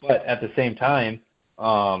 Mm-hmm. But at the same time,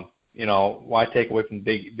 why take away from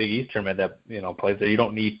the Big East tournament that plays there? You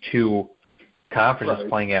don't need two conferences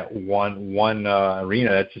playing at one arena.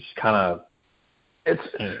 That's just kind of.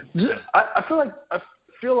 I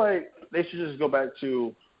feel like they should just go back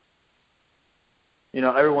to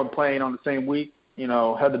everyone playing on the same week.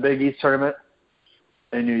 Had the Big East tournament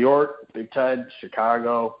in New York, Big Ten,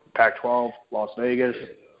 Chicago, Pac-12, Las Vegas.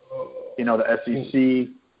 The SEC.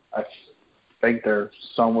 I think they're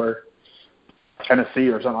somewhere Tennessee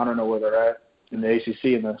or something. I don't know where they're at in the ACC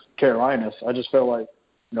and the Carolinas. I just feel like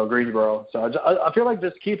Greensboro. So I feel like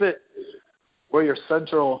just keep it where your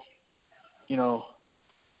central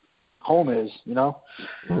home is,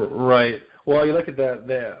 Right. Well, you look at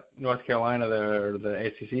the North Carolina or the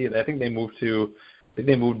ACC. I think they moved the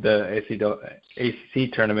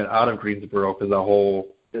ACC tournament out of Greensboro because the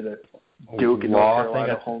whole Did it Duke and North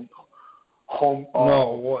Carolina home? No.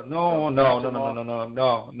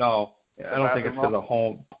 I don't think it's because of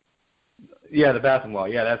home. Yeah, the bathroom law.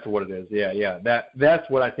 Yeah, that's what it is. Yeah. That's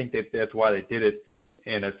what I think that's why they did it,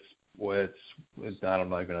 and it's I'm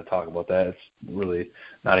not going to talk about that. It's really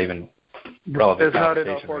not even relevant. It's not in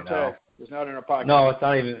our forte. Right, it's not in our podcast. No, it's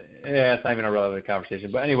not even. Yeah, it's not even a relevant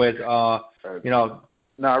conversation. But anyways, I remember.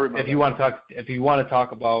 If you want to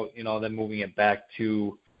talk about them moving it back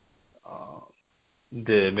to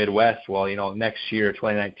the Midwest, well, next year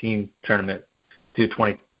 2019 tournament to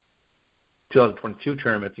 2022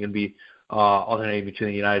 tournaments are going to be alternating between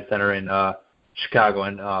the United Center in Chicago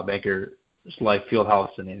and Bankers Life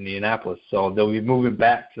Fieldhouse in Indianapolis. So they'll be moving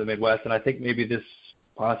back to the Midwest, and I think maybe this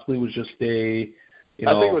possibly was just I think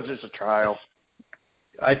it was just a trial.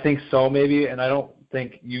 I think so, maybe, and I don't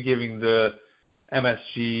think you giving the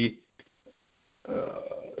MSG,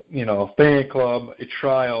 fan club a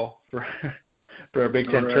trial for a Big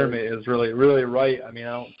Ten tournament is really, really right. I mean,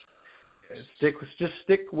 I don't stick with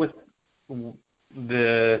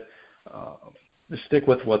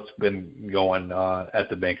what's been going at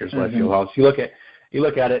the Bankers Life Fieldhouse. You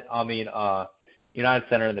look at it. I mean, United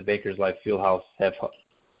Center and the Bankers Life Fieldhouse that's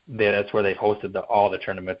where they've hosted all the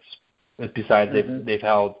tournaments. Besides, they've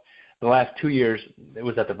held the last 2 years. It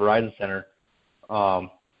was at the Verizon Center. That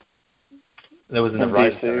was in the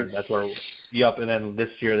Verizon Center. That's where. Yep. And then this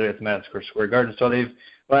year they're at the Madison Square Garden. So the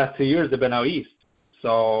last 2 years they've been out east.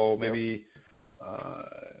 So maybe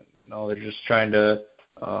they're just trying to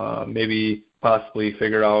maybe possibly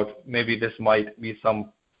figure out maybe this might be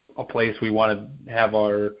a place we want to have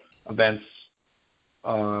our events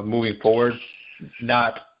moving forward.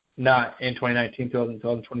 Not in 2019,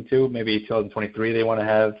 2022. Maybe 2023 they want to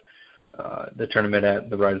have the tournament at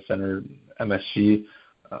the Verizon Center, MSG.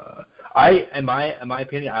 In my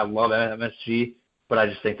opinion, I love MSG, but I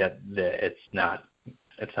just think that it's not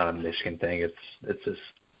a Michigan thing. It's just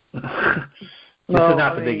this is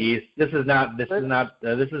not the Big East. This is not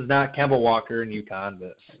Kemba Walker and UConn.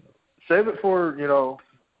 But save it for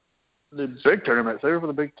the big tournament. Save it for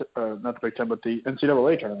the not the Big Ten, but the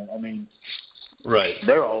NCAA tournament. I mean, right?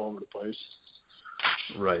 They're all over the place.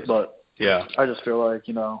 Right. But yeah, I just feel like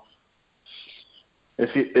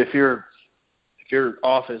if your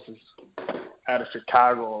office is out of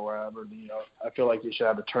Chicago or wherever, I feel like you should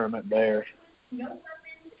have a tournament there.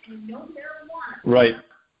 Right.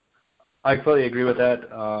 I completely agree with that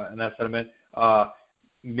and that sentiment.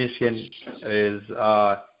 Michigan is,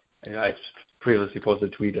 I previously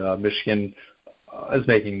posted a tweet, Michigan is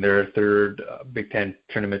making their third Big Ten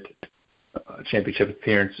tournament championship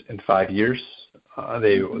appearance in 5 years.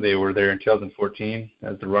 They were there in 2014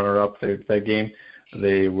 as the runner-up that game.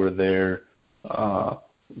 They were there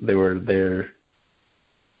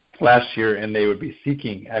last year, and they would be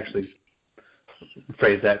seeking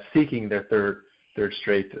their third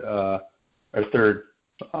straight or third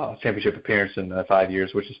championship appearance in 5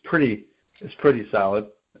 years, which is pretty solid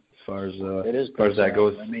as far as that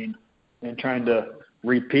goes. I mean, and trying to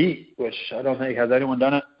repeat, which I don't think has anyone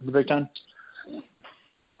done it in the Big Ten.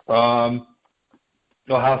 Ohio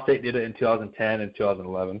State did it in 2010 and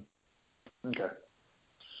 2011. Okay.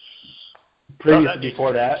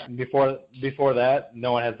 Before that,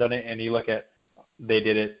 no one has done it. And you look at, they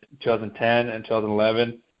did it 2010 and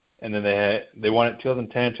 2011, and then they won it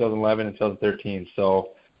 2010, 2011, and 2013. So,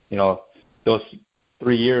 those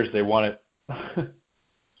 3 years they won it.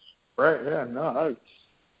 Right. Yeah. No.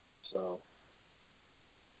 So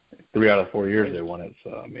 3 out of 4 years they won it.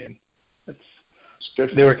 So I mean,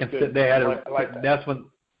 good. They had. I like that. That's when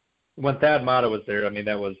Thad Matta was there. I mean,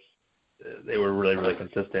 they were really, really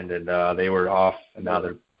consistent, and they were off, and now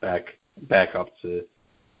they're back up to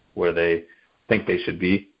where they think they should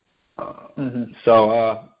be.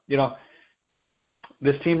 So,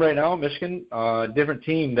 this team right now, Michigan, different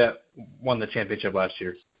team that won the championship last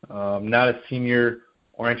year. Not a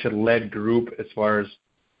senior-oriented-led group as far as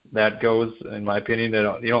that goes, in my opinion.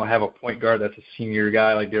 You don't have a point guard that's a senior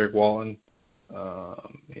guy like Derek Walton.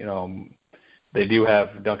 They do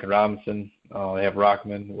have Duncan Robinson. They have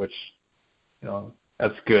Rockman, which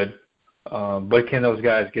that's good. But can those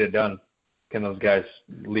guys get it done? Can those guys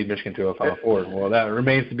lead Michigan to a Final Four? Well, that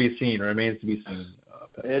remains to be seen.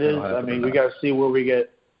 It is. I mean, we got to see where we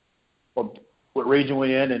get, what region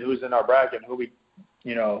we in, and who's in our bracket, and who we,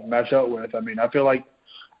 match up with. I mean, I feel like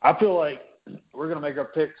we're gonna make our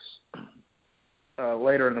picks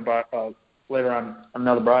later on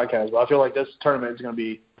another broadcast. But I feel like this tournament is gonna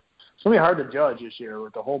be hard to judge this year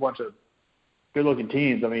with a whole bunch of good-looking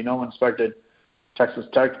teams. I mean, no one expected Texas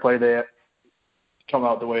Tech to come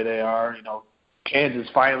out the way they are. Kansas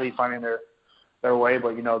finally finding their way,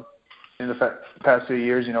 but in the past few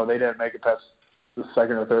years, they didn't make it past the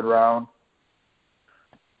second or third round.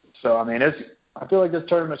 So I mean, I feel like this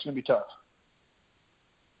tournament's going to be tough.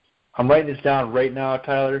 I'm writing this down right now,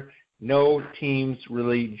 Tyler. No teams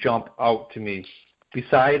really jump out to me,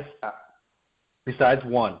 besides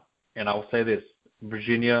one, and I will say this: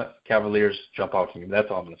 Virginia Cavaliers jump out to me. That's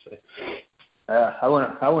all I'm going to say. Yeah, I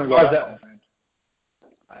wouldn't go that.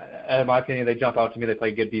 In my opinion, they jump out to me. They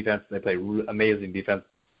play good defense. They play amazing defense.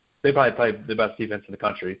 They probably play the best defense in the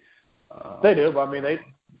country. They do, but I mean, they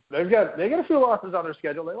got a few losses on their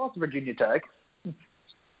schedule. They lost to Virginia Tech.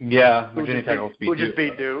 Yeah, Virginia Tech who just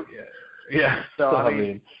beat Duke. Yeah. So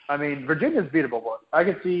I mean, Virginia's beatable, but I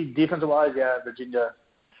can see defensive-wise,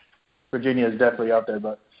 Virginia is definitely out there,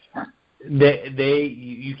 but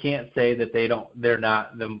you can't say that they're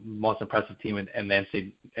not the most impressive team in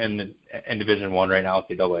Division I right now,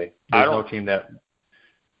 NCAA. There's no team that.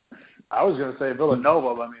 I was going to say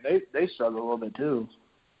Villanova, but I mean they struggle a little bit too.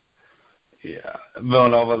 Yeah,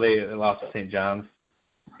 Villanova they lost to St. John's.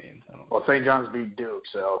 Well, St. John's beat Duke,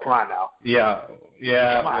 so come on now. Yeah.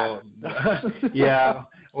 Come on. Well, yeah.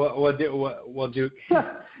 Well, Duke.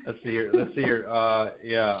 Let's see here.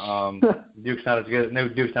 Duke's not as good. No,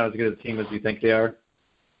 Duke's not as good a team as you think they are.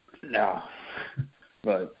 No.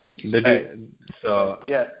 But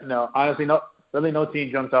honestly, no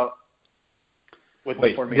team jumps out with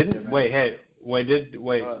the formation. What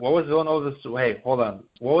was Villanova's? Hey, hold on.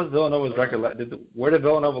 What was Villanova's record? Where did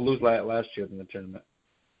Villanova lose last year in the tournament?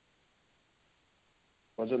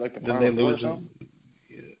 Was it like the Final Four or something?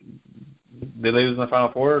 Did they lose in the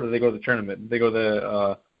Final Four, or did they go to the tournament? Did they go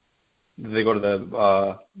to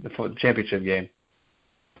the championship game?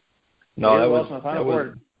 No, that was in the Final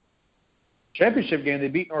Four. Championship game. They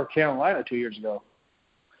beat North Carolina 2 years ago.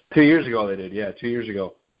 2 years ago they did. Yeah, 2 years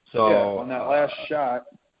ago. So on that last shot.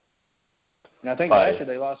 And I think last year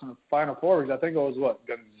they lost in the Final Four because I think it was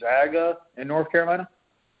Gonzaga in North Carolina.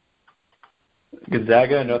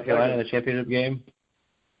 Gonzaga in North Carolina in the championship game.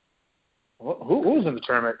 Who was in the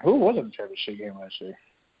tournament? Who was in the championship game last year?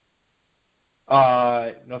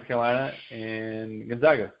 North Carolina and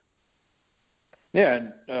Gonzaga. Yeah,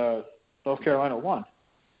 and North Carolina won.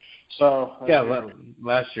 So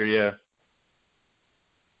last year, yeah.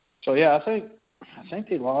 So yeah, I think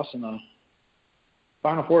they lost in the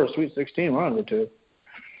Final Four or Sweet 16, one of the two.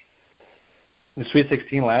 The Sweet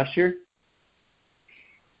 16 last year?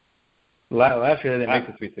 Last year they didn't make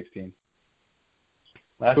the Sweet 16.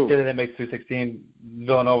 Last year they didn't make the Sweet 16.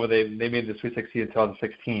 Villanova, they made the Sweet 16 in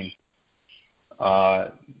 2016.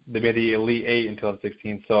 They made the Elite 8 in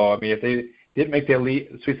 2016. So, I mean, if they didn't make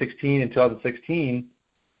the Sweet 16 in 2016,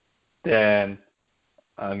 then,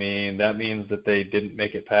 I mean, that means that they didn't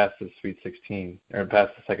make it past the Sweet 16 or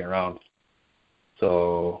past the second round.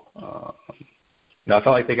 So, I felt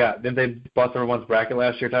like didn't they bust everyone's bracket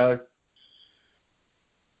last year, Tyler?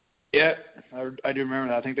 Yeah, I do remember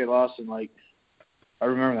that. I think they lost I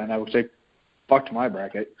remember that. And I would say, fucked my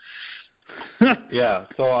bracket. Yeah.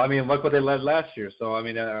 So I mean, look what they led last year. So I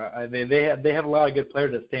mean, they have a lot of good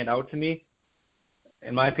players that stand out to me,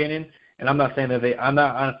 in my opinion. And I'm not saying that I'm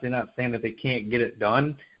honestly not saying that they can't get it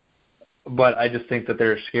done, but I just think that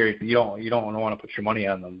they're scary. You don't want to put your money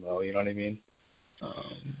on them, though. You know what I mean?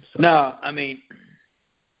 No, I mean,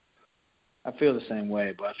 I feel the same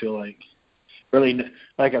way, but I feel like really,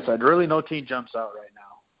 like I said, really no team jumps out right now.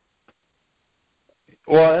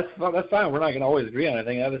 Well, that's fine. We're not going to always agree on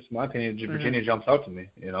anything. That's my opinion. Virginia jumps out to me.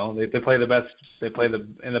 You know, they play the best. They play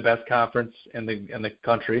in the best conference in the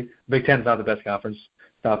country. Big Ten's not the best conference.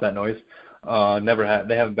 Stop that noise. They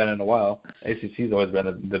haven't been in a while. ACC's always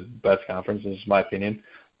been the best conference. This is my opinion.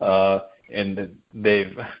 And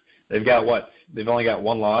they've got what? They've only got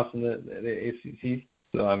one loss in the ACC.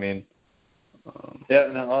 So I mean,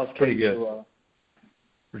 and that loss pretty good. To,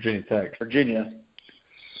 Virginia Tech. Virginia.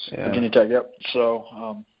 Yeah. Virginia Tech, yep.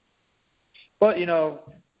 So, but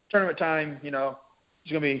tournament time,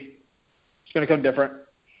 it's gonna come different.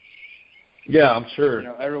 Yeah, I'm sure.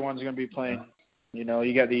 Everyone's gonna be playing.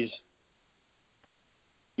 You got these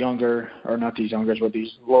younger, or not these youngers, but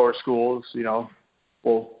these lower schools.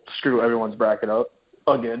 Will screw everyone's bracket up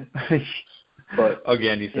again. But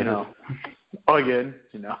again, you said again,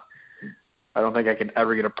 I don't think I can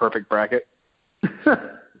ever get a perfect bracket.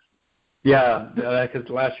 Yeah, because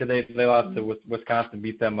last year they lost to Wisconsin,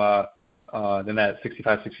 beat them then that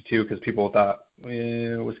 65-62 because people thought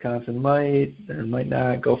Wisconsin might or might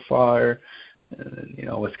not go far. And,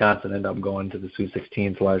 Wisconsin ended up going to the Sweet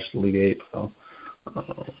 16 / Elite 8. So,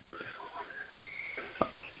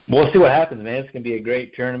 We'll see what happens, man. It's going to be a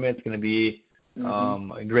great tournament. It's going to be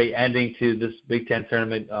a great ending to this Big Ten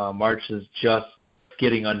tournament. March is just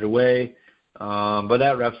getting underway. But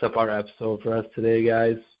that wraps up our episode for us today,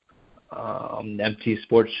 guys. MT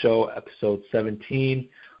Sports Show, episode 17.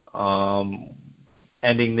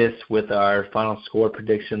 Ending this with our final score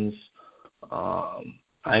predictions.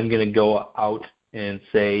 I'm going to go out and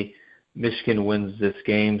say Michigan wins this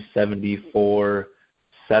game 74-70.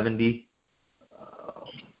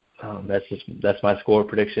 That's my score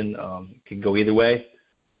prediction. It can go either way.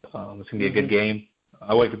 It's going to be a good game.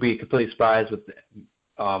 I wouldn't be completely surprised with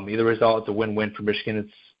either result. It's a win-win for Michigan.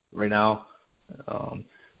 It's right now.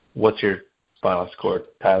 What's your final score,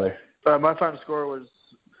 Tyler? My final score was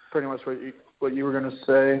pretty much what you were going to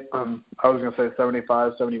say. I was going to say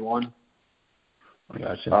 75-71. I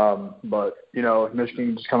gotcha. But,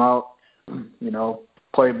 Michigan just come out,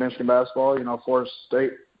 play Michigan basketball, Forest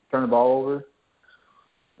State, turn the ball over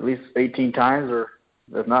at least 18 times or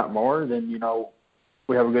if not more, then,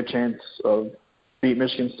 we have a good chance of beat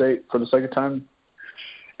Michigan State for the second time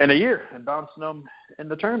in a year and bouncing them in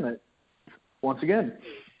the tournament once again.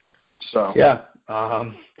 So yeah,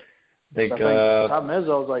 I think Tom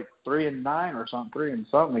Izzo was like 3-9 or something,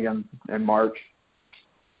 3-something again in March.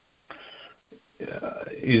 Yeah,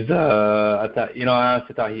 he's. I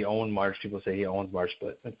honestly thought he owned March. People say he owns March,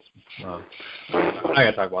 but it's. I'm not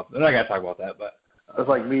gonna talk about that. But it's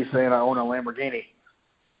like me saying I own a Lamborghini.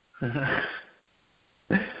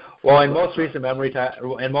 Well, in most recent memory,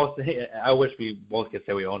 I wish we both could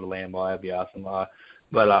say we owned a Lambo. That'd be awesome.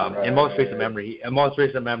 But in most recent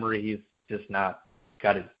memory, he's just not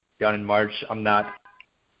got it done in March. I'm not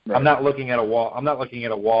looking at a wall. I'm not looking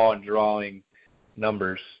at a wall and drawing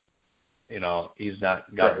numbers. He's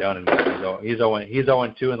not got it done in March. He's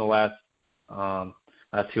 0-2 in the last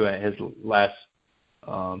his last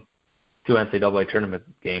two NCAA tournament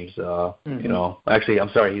games. Actually, I'm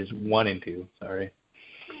sorry, he's 1-2. Sorry.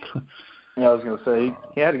 Yeah, I was going to say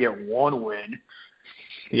he had to get one win.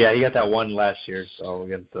 Yeah, he got that one last year, so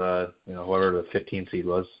against whoever the 15 seed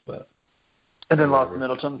was, but. And then lost to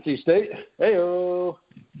Middle Tennessee State. Heyo.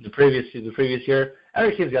 The previous year,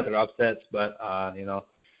 every team's got their upsets, but as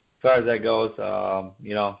far as that goes,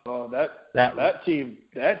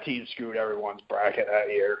 that team screwed everyone's bracket that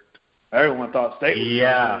year. Everyone thought State was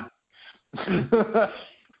yeah.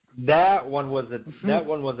 That one was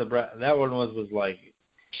like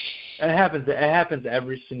it happens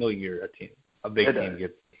every single year. A big team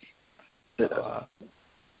gets. It's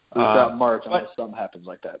not March unless something happens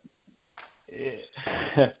like that. It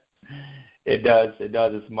does.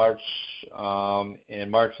 It's March, and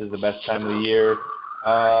March is the best time of the year.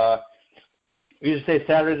 We just say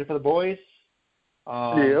Saturdays are for the boys.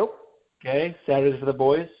 Yep. Okay, Saturdays for the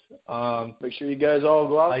boys. Make sure you guys all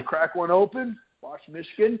go out and crack one open. Watch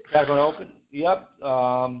Michigan. Crack one open. Yep.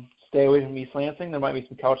 Stay away from East Lansing. There might be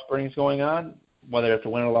some couch burnings going on, whether it's a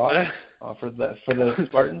win or loss for the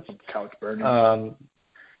Spartans. Couch burning.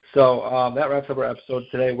 So that wraps up our episode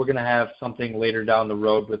today. We're going to have something later down the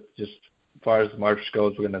road with just as far as March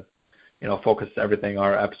goes. We're going to focus everything,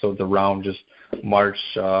 our episodes around just March.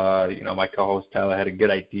 My co-host Tyler had a good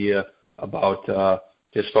idea about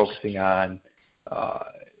just focusing on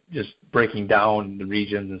just breaking down the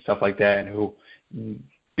regions and stuff like that, and who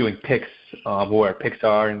doing picks, who our picks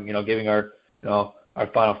are, and giving our our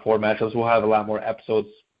Final Four matchups. We'll have a lot more episodes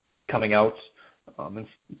coming out, and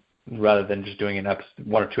rather than just doing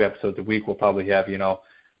one or two episodes a week, we'll probably have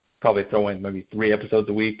probably throw in maybe 3 episodes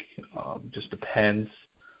a week. Just depends.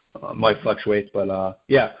 Might fluctuate, but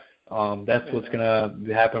that's what's gonna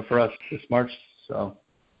happen for us this March. So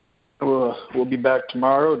we'll be back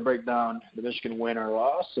tomorrow to break down the Michigan win or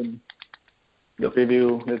loss, and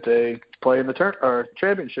preview if they play in the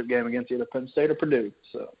championship game against either Penn State or Purdue.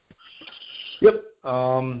 So. Yep.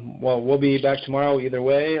 Well, we'll be back tomorrow either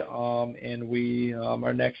way, and we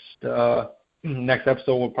our next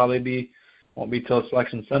episode will probably won't be till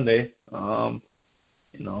Selection Sunday. So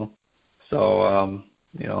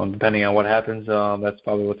depending on what happens, that's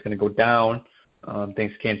probably what's going to go down.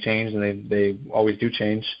 Things can change, and they always do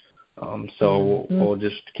change. So we'll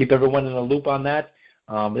just keep everyone in the loop on that.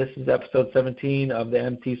 This is episode 17 of the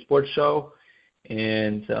MT Sports Show,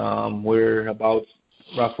 and we're about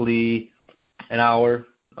roughly an hour,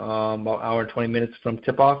 about hour and 20 minutes from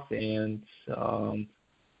tip-off, and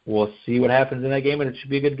we'll see what happens in that game, and it should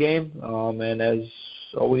be a good game. And as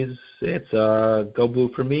always, it's go blue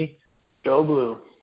for me. Go blue.